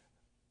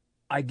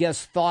 I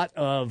guess, thought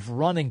of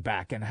running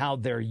back and how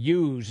they're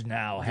used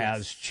now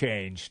has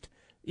changed,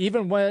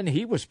 even when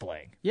he was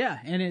playing. Yeah,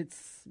 and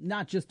it's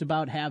not just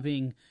about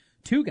having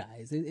two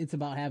guys; it's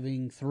about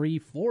having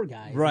 3-4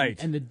 guys,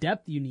 right? And the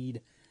depth you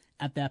need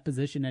at that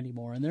position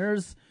anymore. And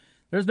there's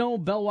no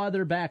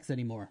bellwether backs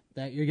anymore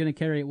that you're going to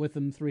carry it with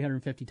them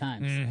 350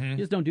 times. Mm-hmm. You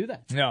just don't do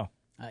that. No.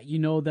 You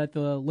know that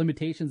the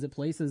limitations it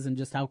places and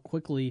just how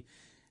quickly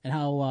and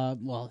how,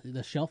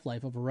 the shelf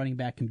life of a running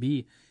back can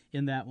be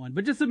in that one.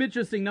 But just some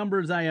interesting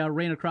numbers I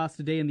ran across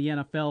today in the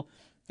NFL.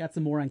 Got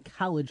some more on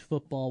college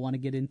football. I want to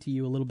get into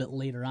you a little bit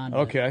later on.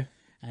 Okay.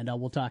 And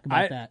we'll talk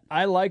about that.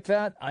 I like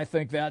that. I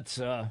think that's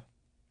I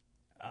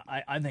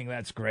think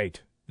that's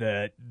great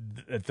that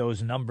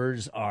those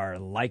numbers are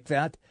like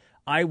that.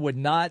 I would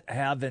not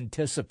have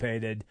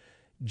anticipated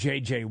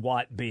J.J.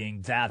 Watt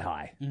being that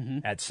high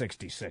at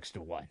 66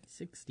 to 1.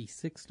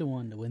 66 to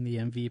 1 to win the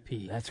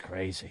MVP. That's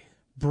crazy.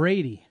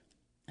 Brady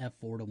at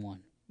 4 to 1.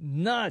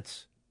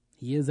 Nuts.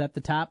 He is at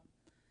the top.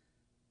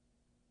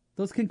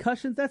 Those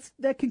concussions,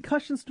 that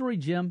concussion story,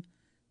 Jim,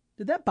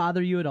 did that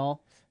bother you at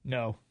all?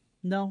 No.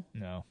 No?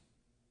 No.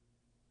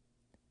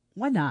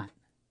 Why not?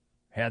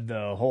 Had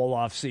the whole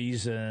off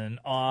season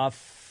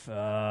off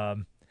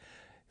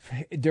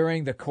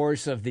during the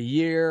course of the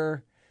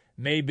year.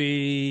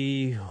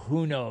 Maybe,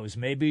 who knows,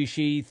 maybe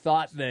she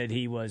thought that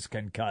he was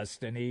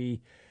concussed and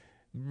he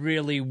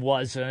really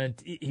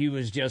wasn't. He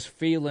was just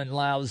feeling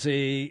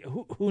lousy.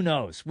 Who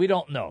knows? We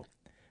don't know.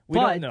 We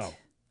don't know.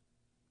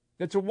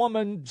 It's a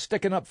woman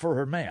sticking up for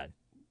her man.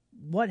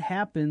 What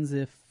happens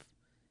if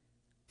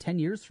 10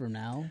 years from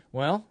now?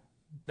 Well,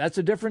 that's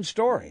a different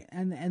story.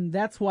 And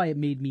that's why it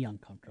made me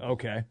uncomfortable.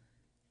 Okay.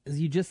 Is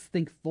you just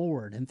think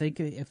forward and think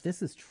if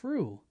this is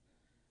true,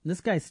 and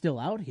this guy's still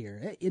out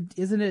here,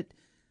 isn't it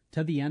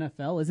to the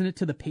NFL? Isn't it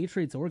to the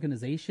Patriots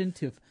organization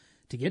to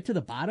get to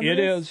the bottom of this? It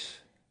is.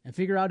 And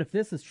figure out if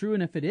this is true,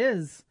 and if it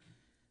is,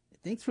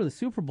 thanks for the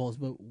Super Bowls,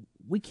 but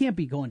we can't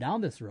be going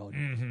down this road.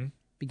 Mm-hmm.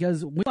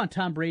 Because we want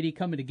Tom Brady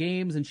coming to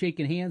games and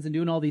shaking hands and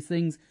doing all these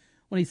things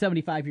when he's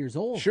 75 years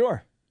old.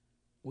 Sure.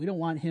 We don't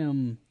want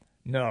him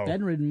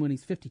bedridden when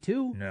he's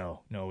 52. No,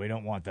 we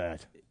don't want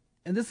that.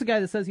 And this is a guy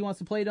that says he wants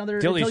to play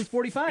until he's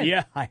 45.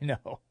 Yeah, I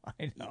know.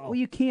 Well,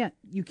 you can't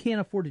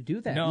afford to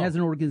do that as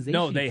an organization.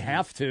 No, they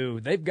have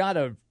to. They've got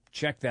to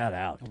check that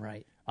out.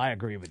 Right. I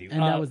agree with you.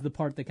 And that was the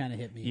part that kind of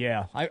hit me.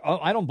 Yeah,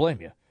 I don't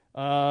blame you.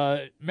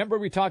 Remember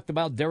we talked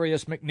about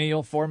Darius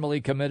McNeil, formerly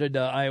committed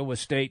to Iowa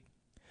State,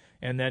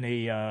 and then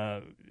he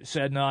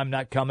said, no, I'm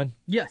not coming.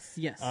 Yes.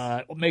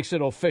 Makes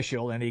it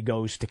official, and he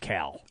goes to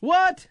Cal.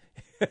 What?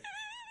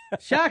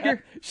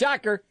 Shocker.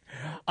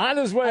 On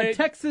his way. A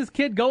Texas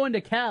kid going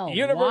to Cal.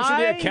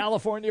 University of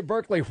California,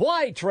 Berkeley.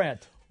 Why,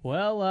 Trent?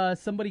 Well,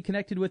 somebody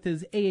connected with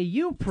his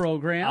AAU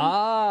program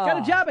got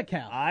a job at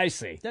Cal. I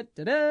see. Connect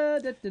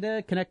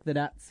the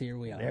dots. Here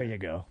we are. There you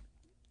go.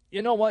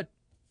 You know what?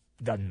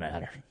 Doesn't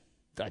matter.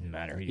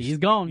 He's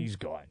gone. He's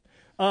gone.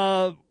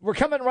 We're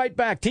coming right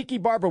back. Tiki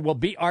Barber will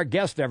be our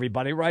guest,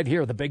 everybody, right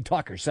here, the Big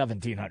Talker,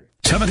 1700.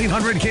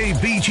 1700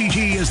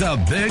 KBGG is the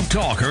Big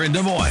Talker in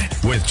Des Moines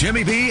with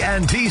Jimmy B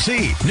and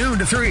TC. Noon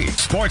to 3.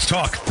 Sports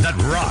talk that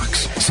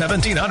rocks.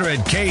 1700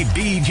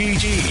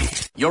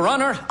 KBGG. Your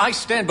Honor, I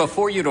stand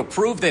before you to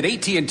prove that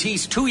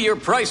AT&T's 2-year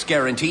price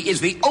guarantee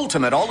is the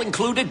ultimate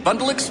all-included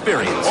bundle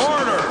experience.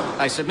 Order!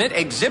 I submit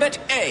Exhibit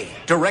A,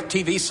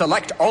 DirecTV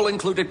Select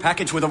all-included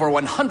package with over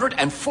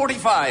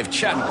 145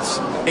 channels.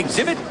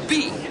 Exhibit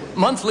B,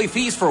 monthly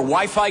fees for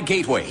Wi-Fi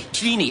gateway,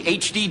 Genie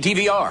HD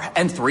DVR,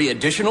 and 3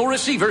 additional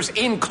receivers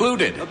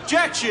included.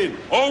 Objection!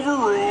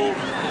 Overruled.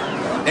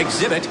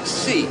 Exhibit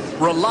C,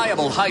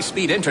 reliable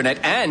high-speed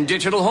internet and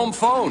digital home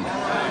phone.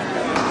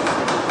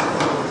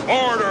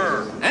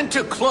 Order! And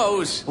to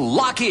close,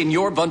 lock in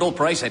your bundle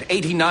price at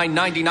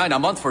 $89.99 a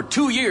month for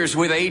 2 years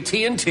with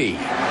AT&T.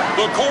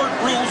 The court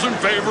rules in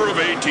favor of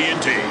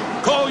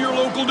AT&T. Call your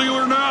local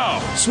dealer now.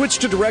 Switch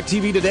to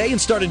DirecTV today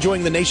and start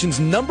enjoying the nation's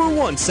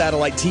 #1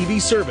 satellite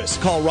TV service.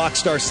 Call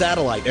Rockstar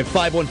Satellite at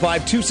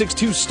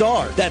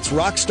 515-262-STAR. That's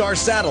Rockstar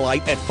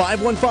Satellite at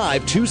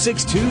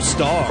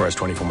 515-262-STAR. Requires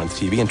 24-month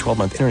TV and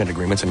 12-month internet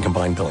agreements and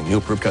combined billing. New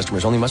approved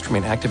customers only must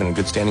remain active and in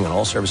good standing on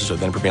all services or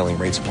then prevailing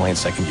rates apply in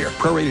second year.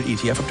 Prorated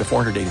ETF up to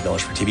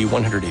 $480 for TV,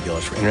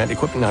 $180 for internet.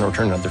 Equipment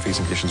non-return and other fees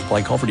and conditions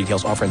apply. Call for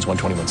details. Offer ends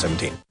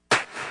 1/21/17.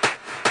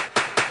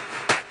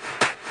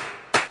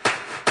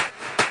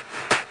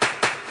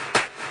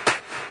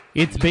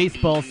 It's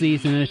baseball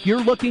season, and if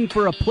you're looking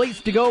for a place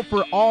to go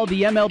for all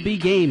the MLB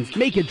games,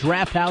 make it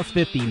Draft House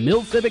 50,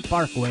 Mill Civic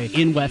Parkway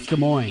in West Des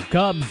Moines.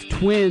 Cubs,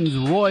 Twins,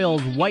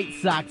 Royals, White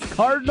Sox,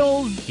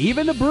 Cardinals,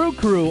 even the Brew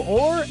Crew,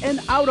 or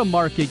an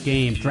out-of-market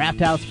game. Draft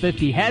House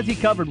 50 has you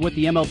covered with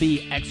the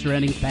MLB Extra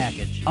Innings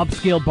package.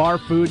 Upscale bar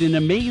food, an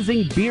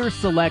amazing beer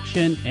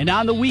selection, and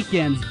on the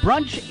weekends,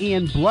 brunch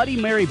and Bloody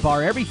Mary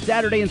bar every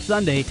Saturday and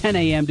Sunday, 10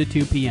 a.m. to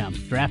 2 p.m.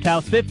 Draft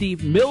House 50,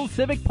 Mill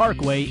Civic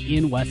Parkway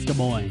in West Des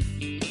Moines.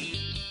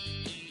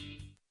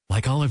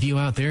 Like all of you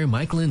out there,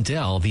 Mike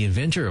Lindell, the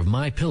inventor of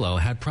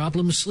MyPillow, had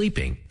problems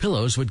sleeping.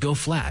 Pillows would go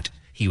flat.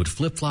 He would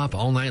flip-flop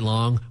all night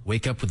long,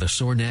 wake up with a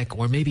sore neck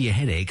or maybe a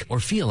headache, or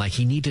feel like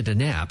he needed a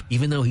nap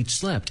even though he'd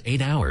slept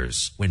 8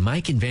 hours. When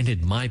Mike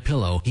invented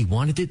MyPillow, he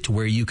wanted it to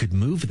where you could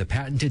move the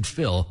patented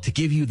fill to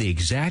give you the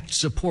exact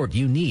support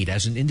you need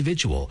as an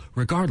individual,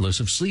 regardless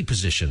of sleep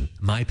position.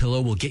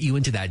 MyPillow will get you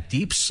into that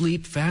deep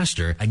sleep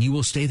faster and you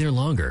will stay there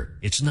longer.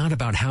 It's not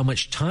about how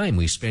much time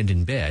we spend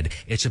in bed,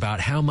 it's about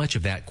how much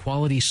of that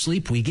quality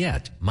sleep we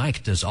get.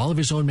 Mike does all of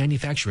his own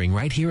manufacturing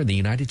right here in the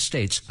United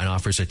States and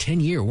offers a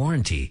 10-year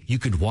warranty. You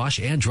could wash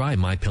and dry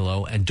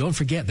MyPillow, and don't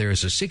forget there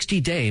is a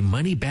 60-day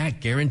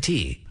money-back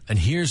guarantee. And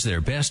here's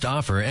their best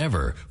offer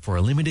ever. For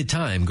a limited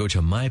time, go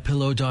to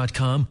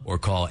MyPillow.com or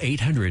call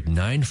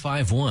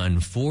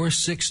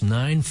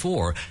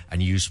 800-951-4694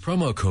 and use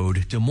promo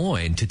code Des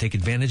Moines to take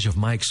advantage of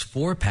Mike's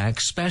 4-pack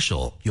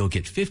special. You'll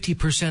get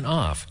 50%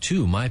 off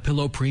 2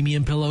 MyPillow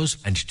premium pillows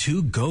and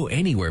 2 Go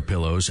Anywhere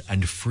pillows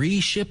and free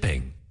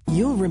shipping.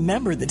 You'll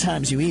remember the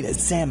times you eat at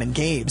Sam and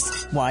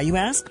Gabe's. Why, you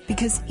ask?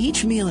 Because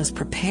each meal is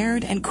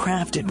prepared and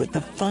crafted with the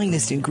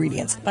finest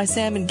ingredients by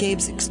Sam and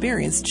Gabe's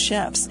experienced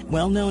chefs,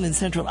 well known in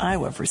Central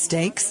Iowa for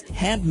steaks,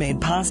 handmade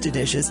pasta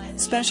dishes,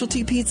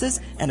 specialty pizzas,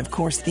 and of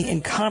course the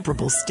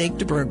incomparable steak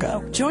de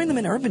Burgo. Join them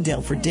in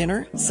Urbandale for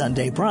dinner,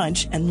 Sunday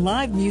brunch, and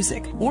live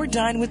music, or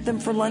dine with them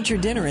for lunch or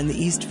dinner in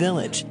the East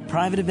Village.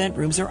 Private event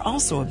rooms are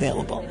also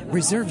available.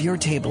 Reserve your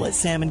table at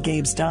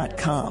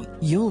samandgabes.com.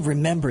 You'll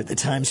remember the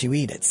times you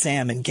eat at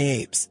Sam and Gabe's.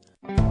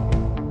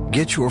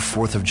 Get your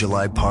 4th of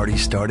July party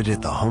started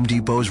at the Home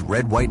Depot's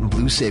Red, White, and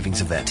Blue Savings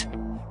Event.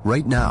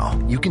 Right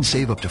now, you can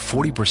save up to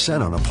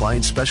 40% on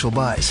appliance special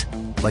buys,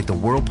 like the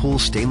Whirlpool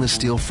stainless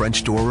steel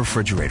French door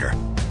refrigerator,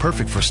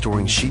 perfect for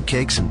storing sheet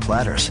cakes and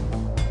platters.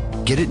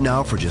 Get it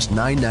now for just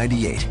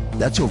 $9.98.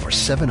 That's over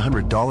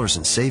 $700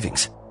 in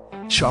savings.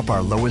 Shop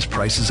our lowest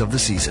prices of the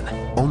season,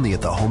 only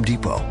at the Home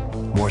Depot.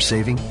 More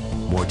saving,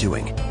 more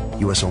doing.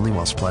 U.S. only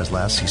while supplies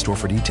last. See store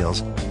for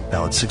details.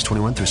 Valid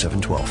 6/21 through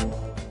 7/12.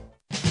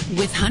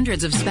 With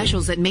hundreds of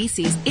specials at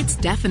Macy's, it's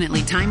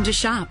definitely time to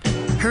shop.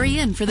 Hurry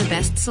in for the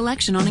best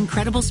selection on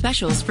incredible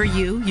specials for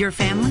you, your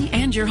family,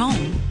 and your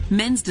home.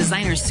 Men's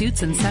designer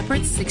suits and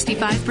separates,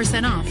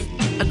 65% off.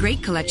 A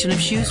great collection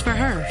of shoes for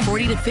her,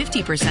 40 to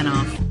 50%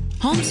 off.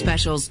 Home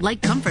specials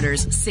like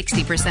comforters,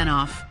 60%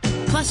 off.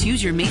 Plus,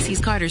 use your Macy's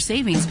Card or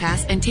Savings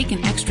Pass and take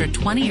an extra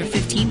 20 or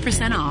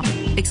 15% off.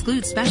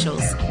 Exclude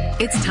specials.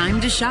 It's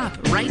time to shop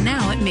right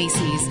now at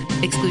Macy's.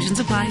 Exclusions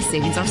apply.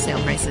 Savings off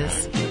sale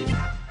prices.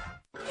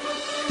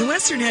 The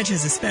Western Edge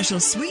has a special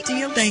sweet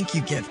deal thank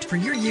you gift for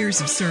your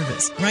years of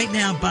service. Right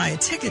now, buy a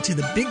ticket to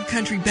the Big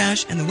Country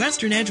Bash and the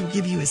Western Edge will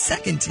give you a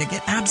second ticket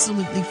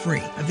absolutely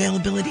free.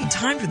 Availability and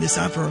time for this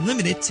offer are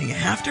limited, so you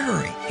have to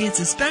hurry.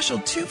 It's a special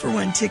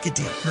 2-for-1 ticket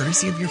deal,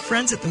 courtesy of your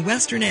friends at the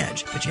Western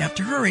Edge. But you have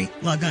to hurry.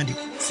 Log on to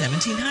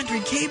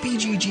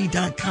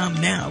 1700kbgg.com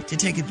now to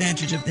take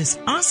advantage of this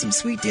awesome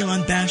sweet deal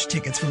on Bash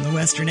tickets from the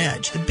Western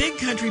Edge. The Big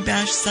Country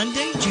Bash,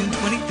 Sunday, June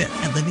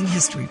 25th at Living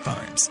History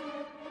Farms.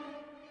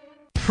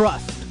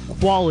 Trust,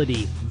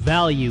 quality,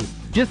 value.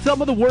 Just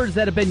some of the words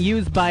that have been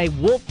used by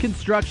Wolf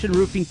Construction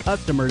Roofing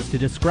customers to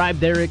describe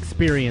their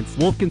experience.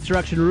 Wolf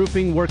Construction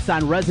Roofing works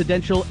on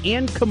residential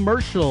and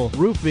commercial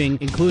roofing,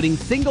 including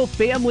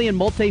single-family and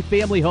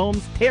multi-family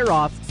homes,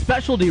 tear-offs,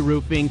 specialty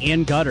roofing,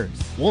 and gutters.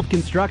 Wolf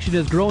Construction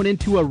has grown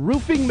into a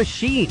roofing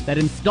machine that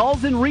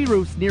installs and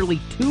re-roofs nearly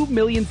 2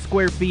 million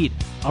square feet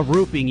of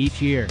roofing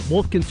each year.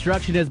 Wolf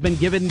Construction has been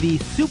given the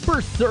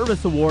Super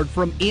Service Award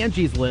from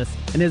Angie's List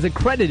and is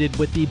accredited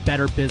with the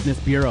Better Business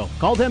Bureau.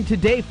 Call them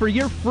today for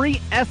your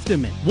free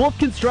estimate. Wolf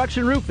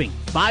Construction Roofing,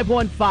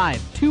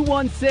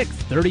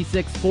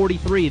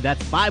 515-216-3643.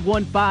 That's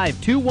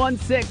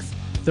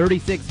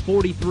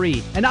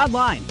 515-216-3643. And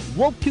online,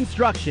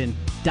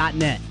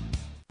 wolfconstruction.net.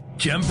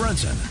 Jim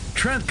Brunson,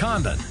 Trent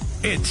Condon.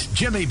 It's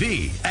Jimmy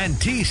B and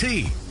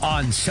TC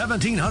on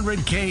 1700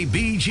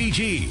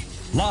 KBGG.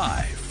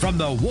 Live from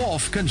the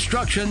Wolf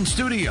Construction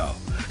Studio.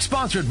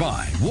 Sponsored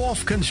by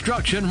Wolf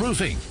Construction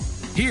Roofing.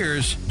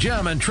 Here's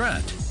Jim and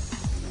Trent.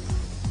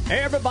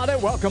 Hey, everybody,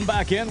 welcome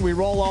back in. We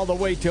roll all the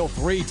way till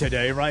 3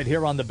 today, right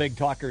here on the Big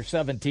Talker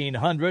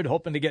 1700.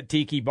 Hoping to get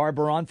Tiki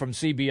Barber on from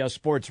CBS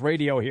Sports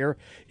Radio here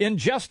in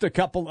just a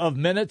couple of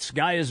minutes.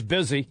 Guy is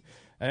busy,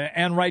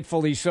 and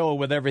rightfully so,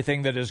 with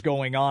everything that is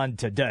going on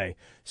today.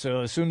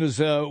 So as soon as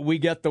we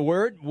get the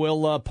word,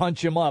 we'll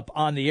punch him up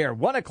on the air.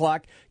 1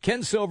 o'clock,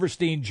 Ken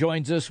Silverstein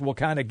joins us. We'll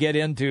kind of get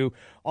into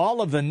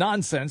all of the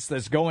nonsense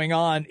that's going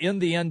on in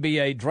the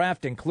NBA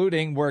draft,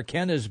 including where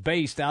Ken is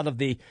based out of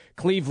the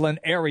Cleveland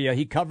area.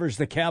 He covers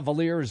the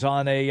Cavaliers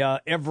on a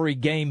every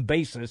game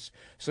basis,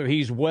 so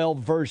he's well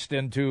versed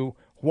into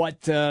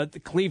what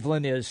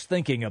Cleveland is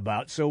thinking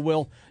about. So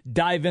we'll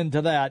dive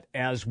into that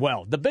as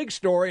well. The big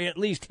story, at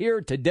least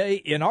here today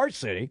in our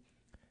city,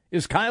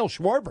 is Kyle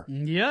Schwarber.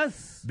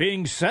 Yes.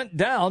 Being sent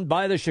down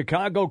by the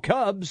Chicago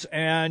Cubs,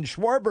 and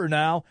Schwarber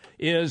now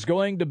is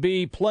going to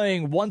be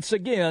playing once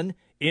again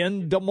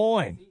in Des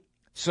Moines.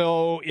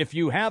 So if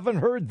you haven't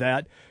heard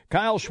that,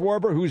 Kyle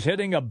Schwarber, who's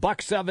hitting a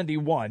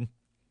 .171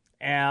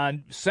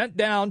 and sent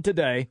down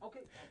today,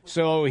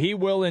 so he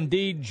will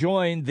indeed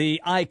join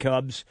the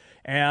iCubs,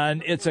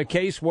 and it's a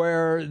case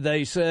where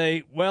they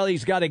say, well,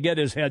 he's got to get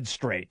his head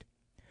straight.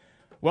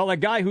 Well, a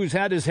guy who's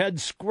had his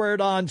head squared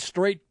on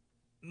straight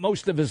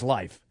most of his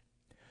life.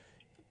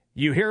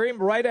 You hear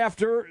him right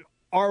after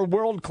our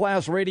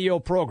world-class radio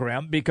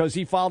program because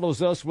he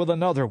follows us with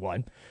another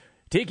one.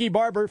 Tiki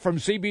Barber from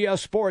CBS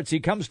Sports.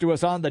 He comes to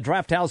us on the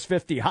Draft House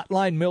 50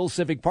 Hotline Mills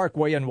Civic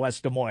Parkway in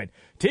West Des Moines.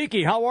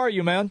 Tiki, how are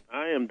you, man?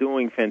 I am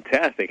doing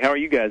fantastic. How are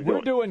you guys doing?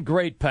 We're doing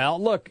great,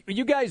 pal. Look,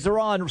 you guys are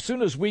on as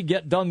soon as we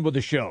get done with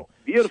the show.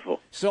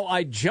 Beautiful. So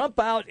I jump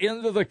out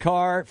into the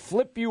car,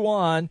 flip you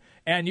on,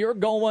 and you're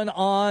going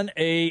on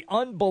a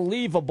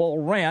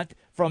unbelievable rant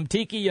from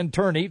Tiki and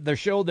Turney, the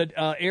show that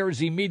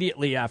airs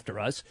immediately after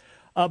us,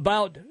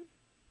 about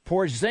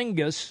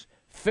Porzingis,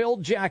 Phil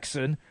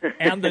Jackson,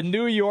 and the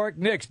New York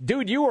Knicks.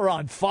 Dude, you were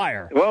on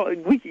fire. Well,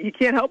 you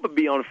can't help but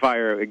be on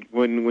fire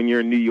when you're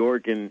in New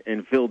York, and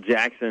Phil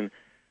Jackson,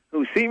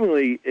 who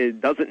seemingly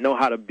doesn't know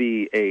how to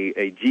be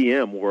a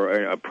GM or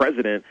a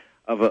president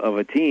of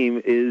a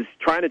team, is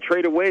trying to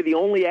trade away the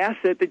only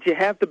asset that you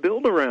have to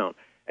build around.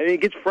 I mean,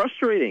 it gets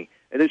frustrating.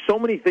 And there's so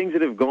many things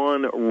that have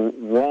gone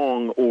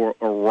wrong or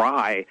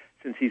awry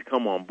since he's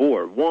come on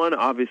board. One,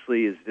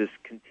 obviously, is this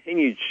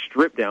continued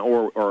strip down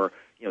or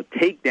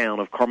takedown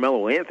of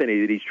Carmelo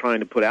Anthony that he's trying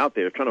to put out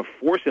there, trying to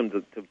force him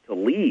to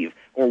leave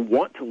or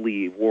want to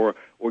leave or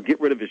get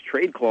rid of his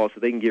trade clause so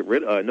they can get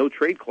rid no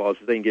trade clause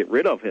so they can get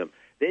rid of him.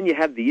 Then you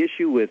have the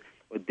issue with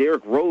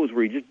Derrick Rose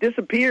where he just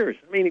disappears.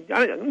 I mean,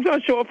 I'm going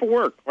to show up for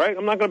work, right?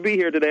 I'm not going to be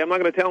here today. I'm not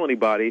going to tell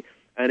anybody.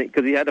 And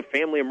because he had a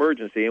family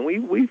emergency, and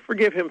we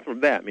forgive him from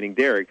that, meaning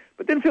Derek.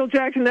 But then Phil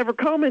Jackson never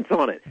comments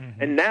on it.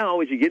 Mm-hmm. And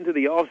now, as you get into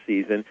the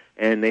offseason,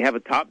 and they have a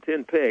top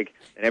 10 pick,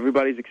 and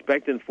everybody's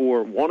expecting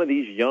for one of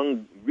these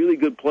young, really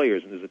good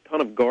players, and there's a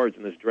ton of guards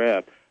in this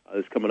draft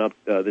that's coming up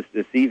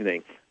this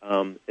evening,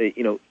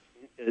 to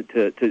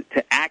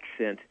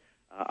accent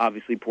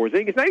obviously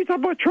Porzingis. Now you're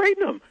talking about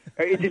trading him.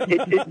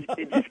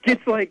 It just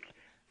gets like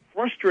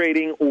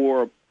frustrating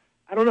or.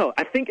 I don't know.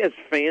 I think as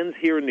fans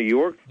here in New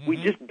York, we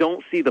just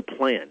don't see the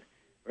plan,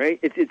 right?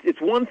 It's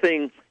one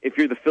thing if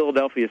you're the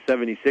Philadelphia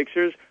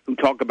 76ers who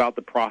talk about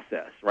the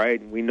process, right?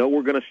 We know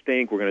we're going to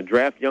stink. We're going to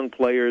draft young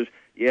players.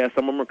 Yeah,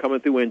 some of them are coming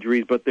through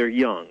injuries, but they're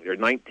young. They're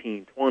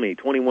 19, 20,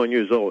 21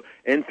 years old.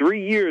 In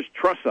 3 years,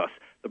 trust us,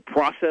 the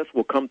process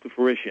will come to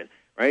fruition,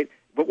 right?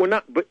 But we're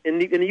not. But in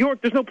New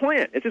York, there's no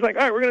plan. It's just like,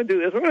 all right, we're going to do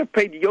this. We're going to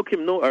pay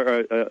Joakim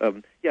Noah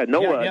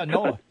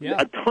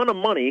a ton of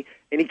money,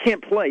 and he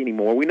can't play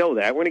anymore. We know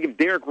that. We're going to give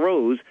Derrick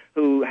Rose,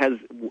 who has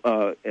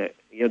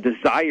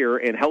desire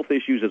and health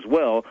issues as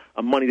well,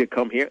 money to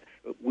come here.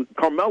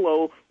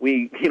 Carmelo,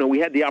 we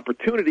had the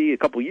opportunity a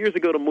couple years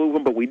ago to move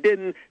him, but we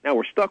didn't. Now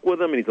we're stuck with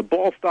him, and he's a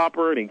ball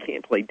stopper, and he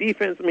can't play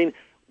defense. I mean,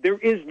 there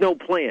is no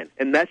plan,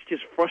 and that's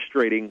just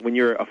frustrating when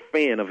you're a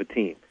fan of a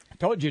team.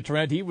 Told you,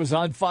 Trent, he was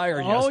on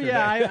fire yesterday. Oh,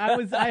 yeah,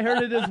 I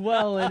heard it as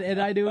well,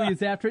 and I knew he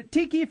was after it.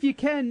 Tiki, if you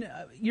can,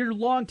 your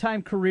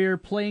longtime career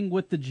playing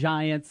with the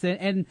Giants,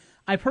 and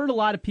I've heard a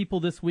lot of people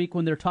this week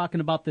when they're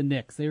talking about the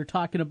Knicks, they were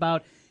talking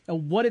about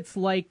what it's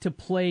like to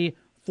play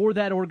for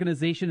that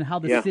organization and how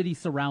the city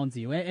surrounds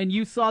you. And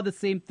you saw the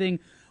same thing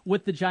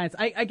with the Giants.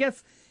 I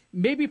guess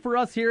maybe for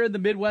us here in the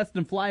Midwest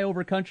and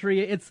flyover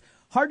country, it's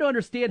hard to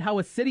understand how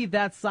a city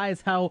that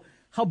size, how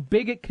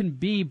big it can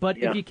be, but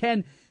if you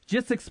can,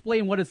 just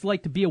explain what it's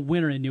like to be a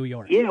winner in New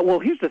York. Yeah, well,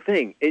 here's the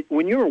thing.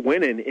 When you're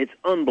winning, it's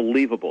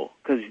unbelievable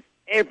because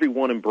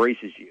everyone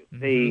embraces you.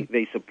 Mm-hmm.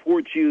 They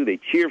support you.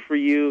 They cheer for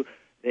you.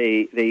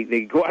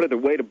 They go out of their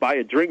way to buy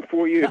a drink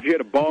for you if you're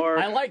at a bar.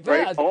 I like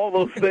that. Right? All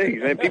those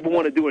things. And people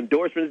want to do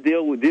endorsements,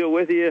 deal with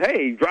you.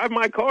 Hey, drive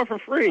my car for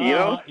free,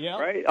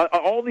 right?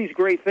 All these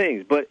great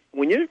things. But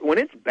when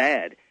it's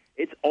bad,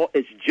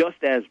 it's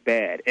just as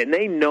bad. And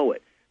they know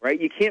it, right?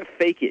 You can't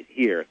fake it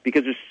here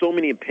because there's so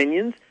many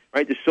opinions.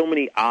 Right, there's so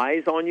many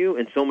eyes on you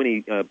and so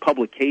many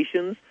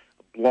publications,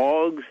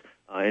 blogs,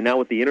 and now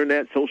with the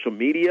internet, social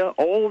media,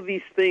 all of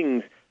these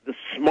things, the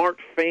smart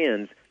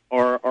fans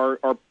are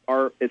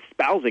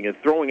espousing and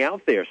throwing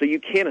out there. So you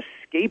can't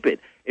escape it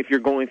if you're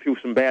going through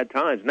some bad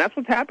times. And that's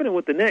what's happening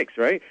with the Knicks,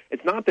 right?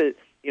 It's not that,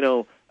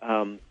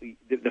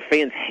 the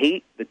fans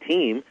hate the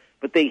team,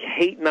 but they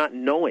hate not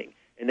knowing,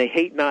 and they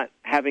hate not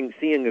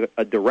seeing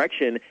a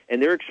direction,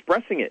 and they're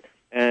expressing it.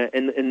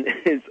 And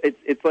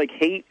it's like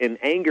hate and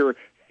anger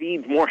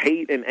feeds more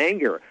hate and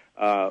anger.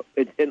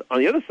 And on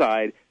the other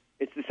side,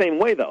 it's the same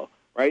way, though,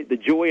 right? The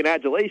joy and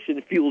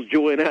adulation fuels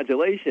joy and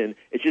adulation.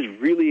 It's just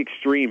really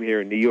extreme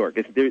here in New York.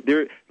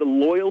 The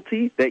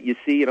loyalty that you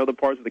see in other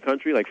parts of the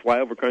country, like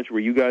flyover country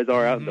where you guys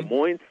are out in Des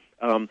Moines,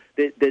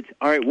 that's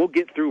all right. We'll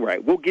get through,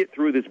 right? We'll get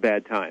through this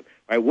bad time,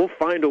 right? We'll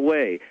find a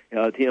way,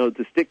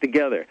 to stick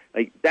together.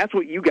 Like that's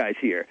what you guys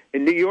hear.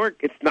 In New York,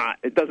 it's not.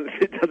 It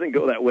doesn't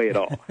go that way at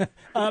all.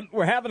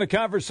 We're having a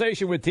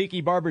conversation with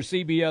Tiki Barber,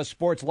 CBS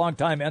Sports,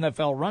 longtime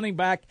NFL running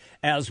back,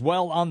 as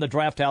well on the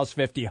Draft House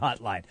 50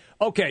 hotline.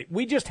 Okay,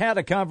 we just had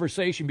a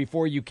conversation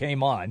before you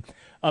came on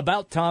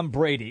about Tom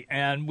Brady,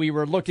 and we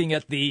were looking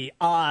at the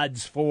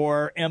odds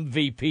for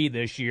MVP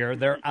this year.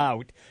 They're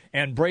out,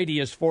 and Brady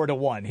is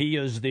 4-1. He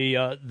is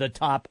the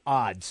top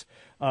odds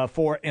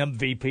for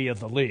MVP of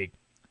the league.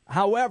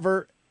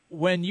 However,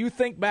 when you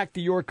think back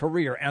to your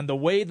career and the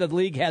way the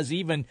league has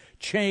even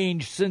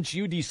changed since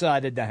you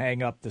decided to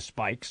hang up the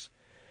spikes,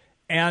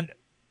 and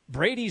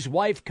Brady's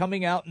wife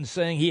coming out and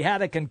saying he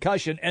had a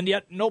concussion, and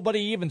yet nobody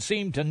even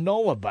seemed to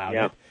know about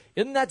it.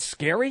 Isn't that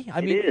scary?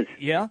 It is.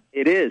 Yeah,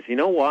 it is. You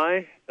know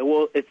why?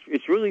 Well,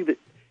 it's really the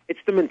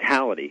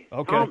mentality.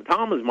 Okay.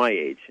 Tom is my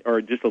age,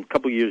 or just a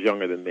couple years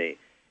younger than me,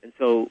 and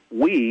so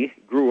we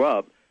grew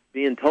up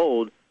being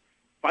told,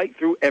 fight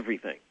through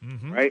everything.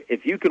 Right?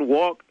 If you can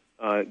walk,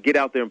 get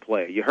out there and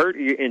play. You hurt or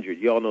you're injured.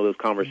 You all know those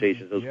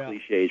conversations, those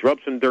cliches. Rub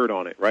some dirt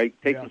on it, right?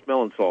 Take some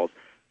smelling salts.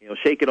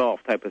 Shake it off,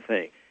 type of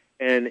thing.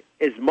 And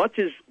as much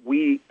as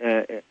we,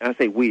 I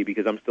say we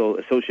because I'm still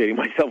associating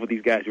myself with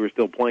these guys who are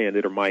still playing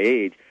that are my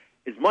age,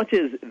 as much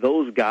as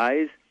those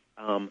guys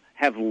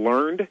have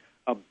learned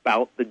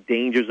about the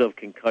dangers of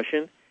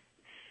concussion,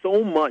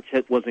 so much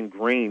was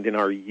ingrained in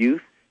our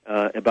youth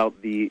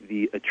about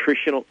the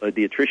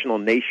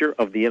attritional nature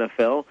of the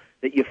NFL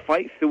that you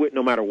fight through it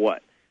no matter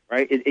what,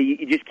 right?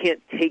 You just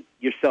can't take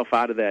yourself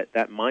out of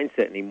that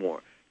mindset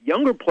anymore.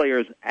 Younger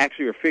players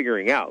actually are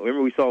figuring out.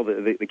 Remember, we saw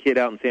the kid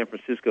out in San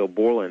Francisco,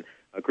 Borland,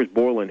 Chris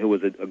Borland, who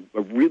was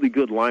a really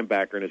good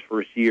linebacker in his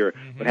first year,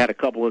 but had a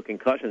couple of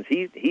concussions.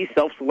 He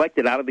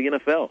self-selected out of the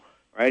NFL,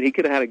 right? He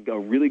could have had a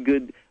really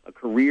good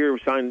career,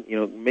 signed,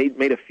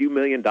 made a few $1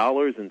 million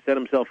and set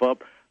himself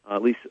up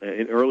at least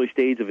in early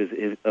stage of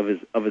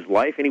his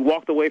life, and he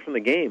walked away from the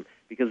game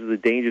because of the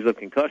dangers of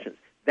concussions.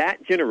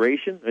 That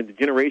generation, the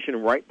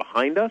generation right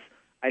behind us,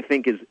 I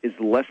think is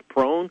less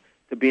prone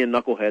to being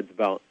knuckleheads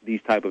about these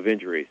type of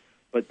injuries.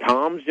 But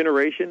Tom's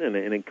generation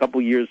and a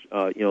couple years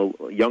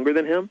younger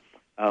than him,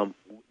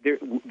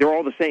 they're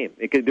all the same.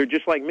 They're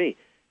just like me.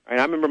 Right?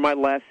 I remember my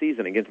last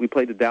season we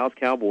played the Dallas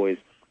Cowboys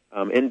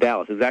in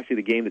Dallas. It was actually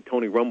the game that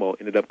Tony Romo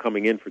ended up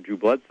coming in for Drew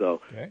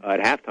Bledsoe at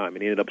halftime,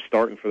 and he ended up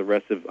starting for the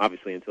rest of,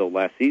 obviously, until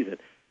last season.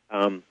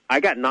 I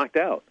got knocked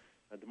out.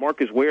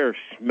 DeMarcus Ware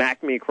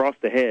smacked me across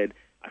the head.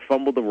 I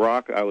fumbled the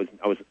rock. I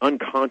was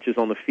unconscious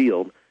on the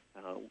field.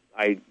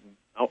 I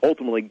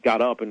ultimately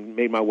got up and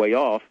made my way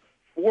off.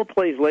 4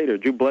 plays later,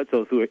 Drew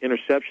Bledsoe threw an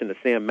interception to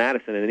Sam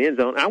Madison in the end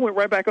zone. I went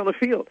right back on the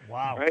field.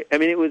 Wow! Right? I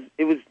mean, it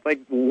was like,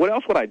 what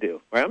else would I do?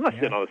 Right? I'm not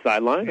sitting on the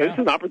sideline. This is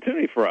an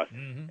opportunity for us.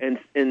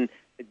 And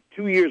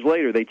 2 years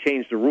later, they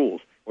changed the rules,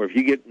 where if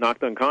you get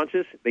knocked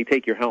unconscious, they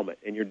take your helmet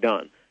and you're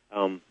done.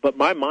 But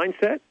my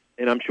mindset,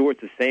 and I'm sure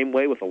it's the same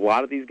way with a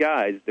lot of these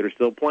guys that are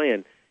still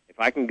playing, if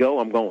I can go,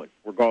 I'm going,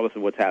 regardless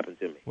of what's happened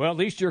to me. Well, at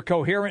least you're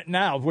coherent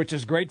now, which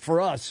is great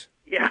for us.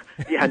 Yeah.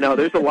 No,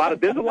 there's a lot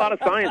of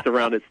science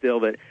around it still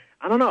that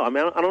I don't know. I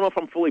mean, I don't know if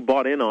I'm fully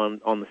bought in on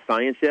the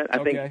science yet.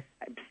 I think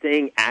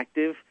staying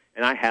active,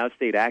 and I have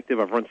stayed active.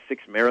 I've run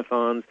 6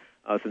 marathons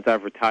since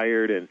I've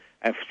retired, and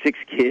I have 6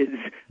 kids.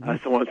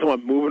 So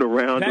I'm moving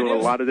around doing a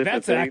lot of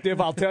different things. That's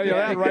active, I'll tell you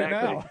that right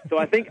now. So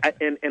I think,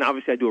 and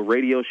obviously I do a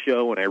radio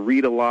show, and I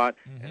read a lot,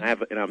 and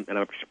I'm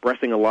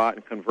expressing a lot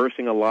and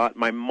conversing a lot.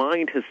 My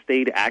mind has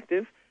stayed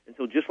active, and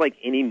so just like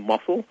any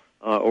muscle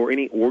or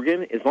any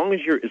organ, as long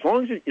as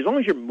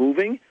you're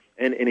moving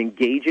and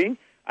engaging,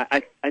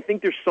 I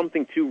think there's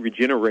something to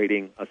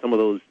regenerating some of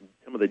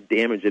the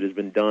damage that has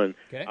been done,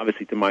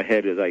 obviously, to my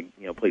head as I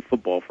played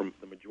football for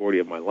the majority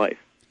of my life.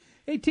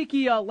 Hey,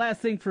 Tiki, last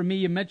thing for me,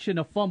 you mentioned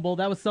a fumble.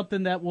 That was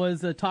something that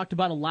was talked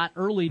about a lot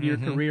early in your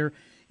career.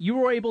 You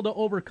were able to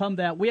overcome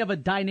that. We have a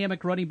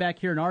dynamic running back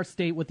here in our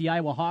state with the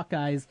Iowa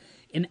Hawkeyes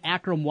in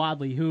Akram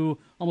Wadley, who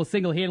almost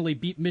single-handedly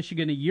beat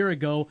Michigan a year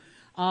ago.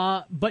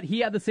 But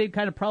he had the same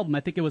kind of problem. I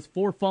think it was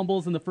 4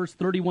 fumbles in the first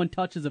 31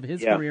 touches of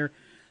his career.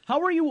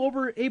 How are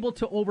you able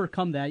to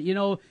overcome that? You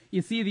know,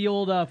 you see the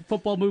old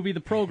football movie, The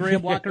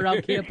Program, walk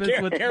around campus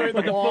with the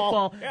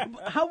football.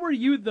 How were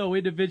you, though,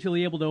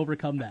 individually able to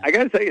overcome that? I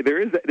got to tell you,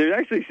 there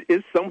actually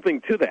is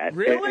something to that.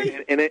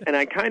 Really? And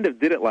I kind of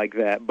did it like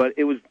that, but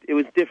it was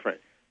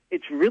different.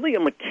 It's really a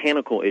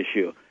mechanical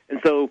issue. And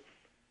so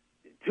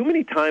too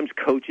many times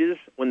coaches,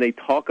 when they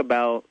talk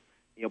about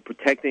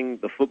protecting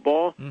the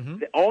football,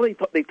 they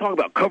talk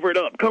about cover it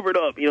up.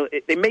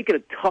 They make it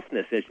a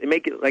toughness issue. They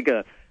make it like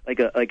an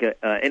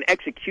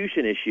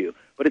execution issue.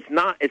 But it's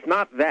not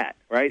that,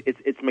 right?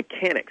 It's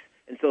mechanics.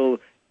 And so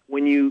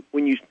when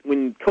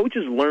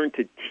coaches learn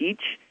to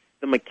teach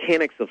the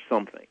mechanics of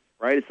something,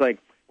 right? It's like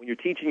when you're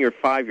teaching your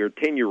 5 or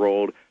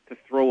 10-year-old to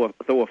throw a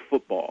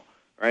football,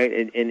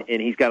 right? And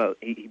he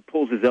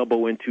pulls his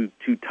elbow in too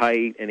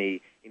tight, and he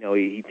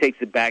takes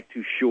it back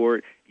too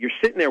short. You're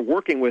sitting there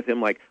working with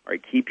him like, all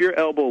right, keep your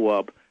elbow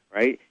up,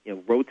 right?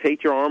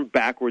 Rotate your arm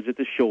backwards at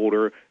the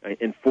shoulder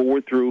and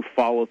forward through,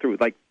 follow through.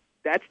 Like,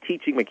 that's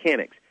teaching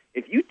mechanics.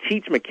 If you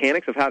teach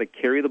mechanics of how to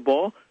carry the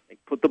ball, like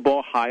put the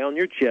ball high on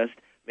your chest,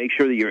 make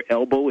sure that your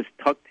elbow is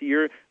tucked to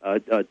your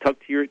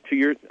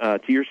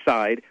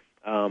side,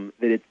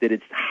 that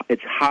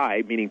it's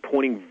high, meaning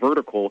pointing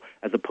vertical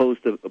as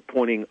opposed to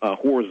pointing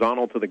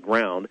horizontal to the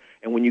ground.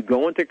 And when you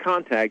go into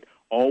contact,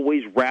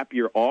 always wrap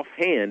your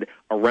offhand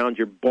around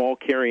your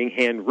ball-carrying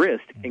hand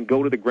wrist and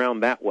go to the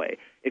ground that way.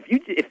 If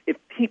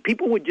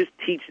people would just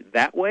teach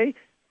that way,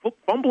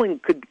 fumbling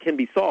can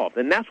be solved.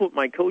 And that's what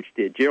my coach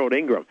did, Gerald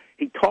Ingram.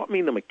 He taught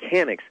me the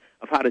mechanics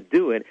of how to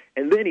do it,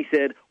 and then he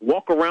said,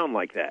 walk around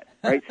like that,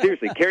 right?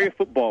 Seriously, carry a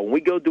football. When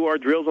we go do our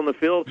drills on the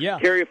field,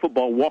 carry a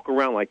football, walk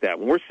around like that.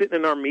 When we're sitting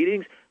in our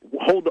meetings,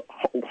 hold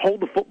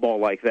the football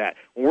like that.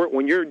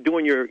 When you're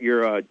doing your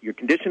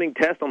conditioning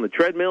test on the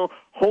treadmill,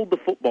 hold the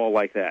football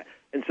like that.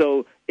 And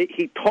so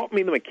he taught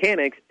me the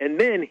mechanics, and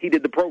then he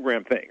did the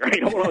program thing,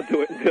 right? Hold on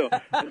to it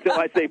until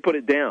I say put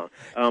it down.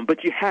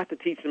 But you have to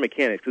teach the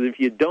mechanics, because if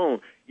you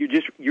don't,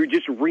 you're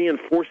just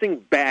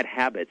reinforcing bad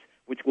habits,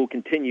 which will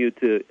continue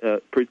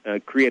to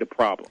create a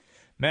problem.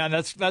 Man,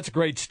 that's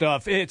great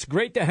stuff. It's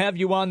great to have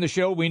you on the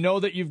show. We know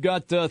that you've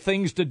got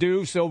things to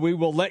do, so we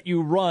will let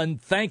you run.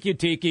 Thank you,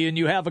 Tiki, and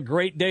you have a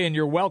great day, and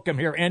you're welcome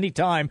here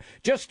anytime.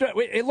 Just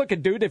look,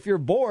 dude, if you're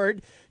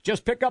bored,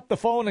 just pick up the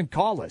phone and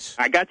call us.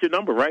 I got your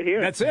number right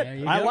here. That's it.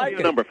 I like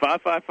it. Number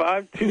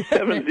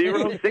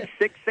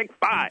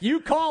 555-270-6665. You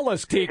call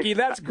us, Tiki.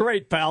 That's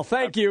great, pal.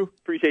 Thank you.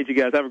 Appreciate you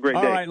guys. Have a great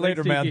day. All right,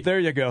 later, man. There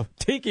you go.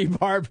 Tiki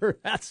Barber.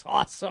 That's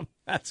awesome.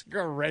 That's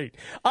great.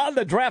 On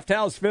the Draft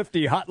House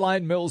 50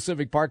 Hotline, Mills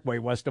Civic Parkway,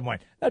 West Des Moines.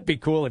 That'd be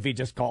cool if he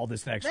just called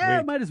us next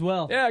week. Might as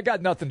well. Yeah, I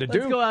got nothing to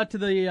do. Let's go out to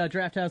the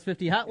Draft House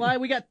 50 Hotline.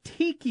 We got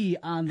Tiki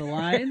on the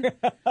line.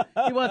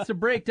 He wants to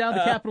break down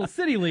the Capital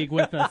City League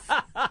with us.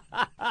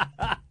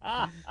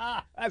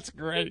 That's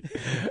great.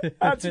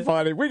 That's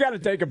funny. We got to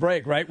take a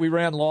break, right? We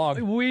ran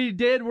long. We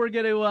did. We're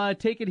going to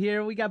take it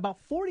here. We got about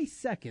 40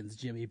 seconds,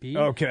 Jimmy B.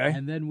 Okay.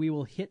 And then we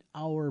will hit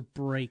our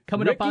break.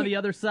 Coming up on the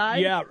other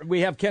side. Yeah,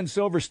 we have Ken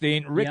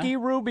Silverstein. Ricky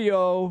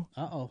Rubio.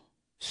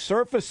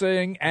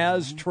 Surfacing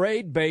as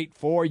trade bait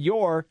for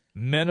your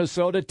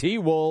Minnesota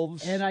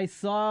T-Wolves. And I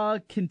saw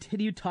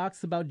continued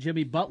talks about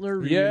Jimmy Butler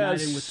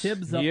reuniting with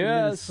Tibbs up in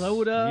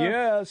Minnesota.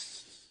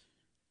 Yes.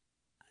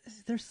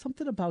 There's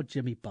something about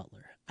Jimmy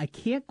Butler. I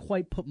can't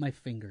quite put my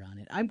finger on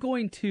it. I'm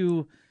going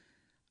to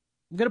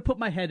put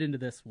my head into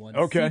this one.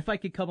 Okay. See if I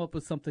can come up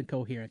with something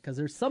coherent, because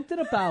there's something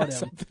about him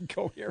something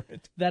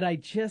coherent that I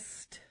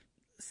just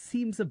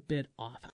seems a bit off.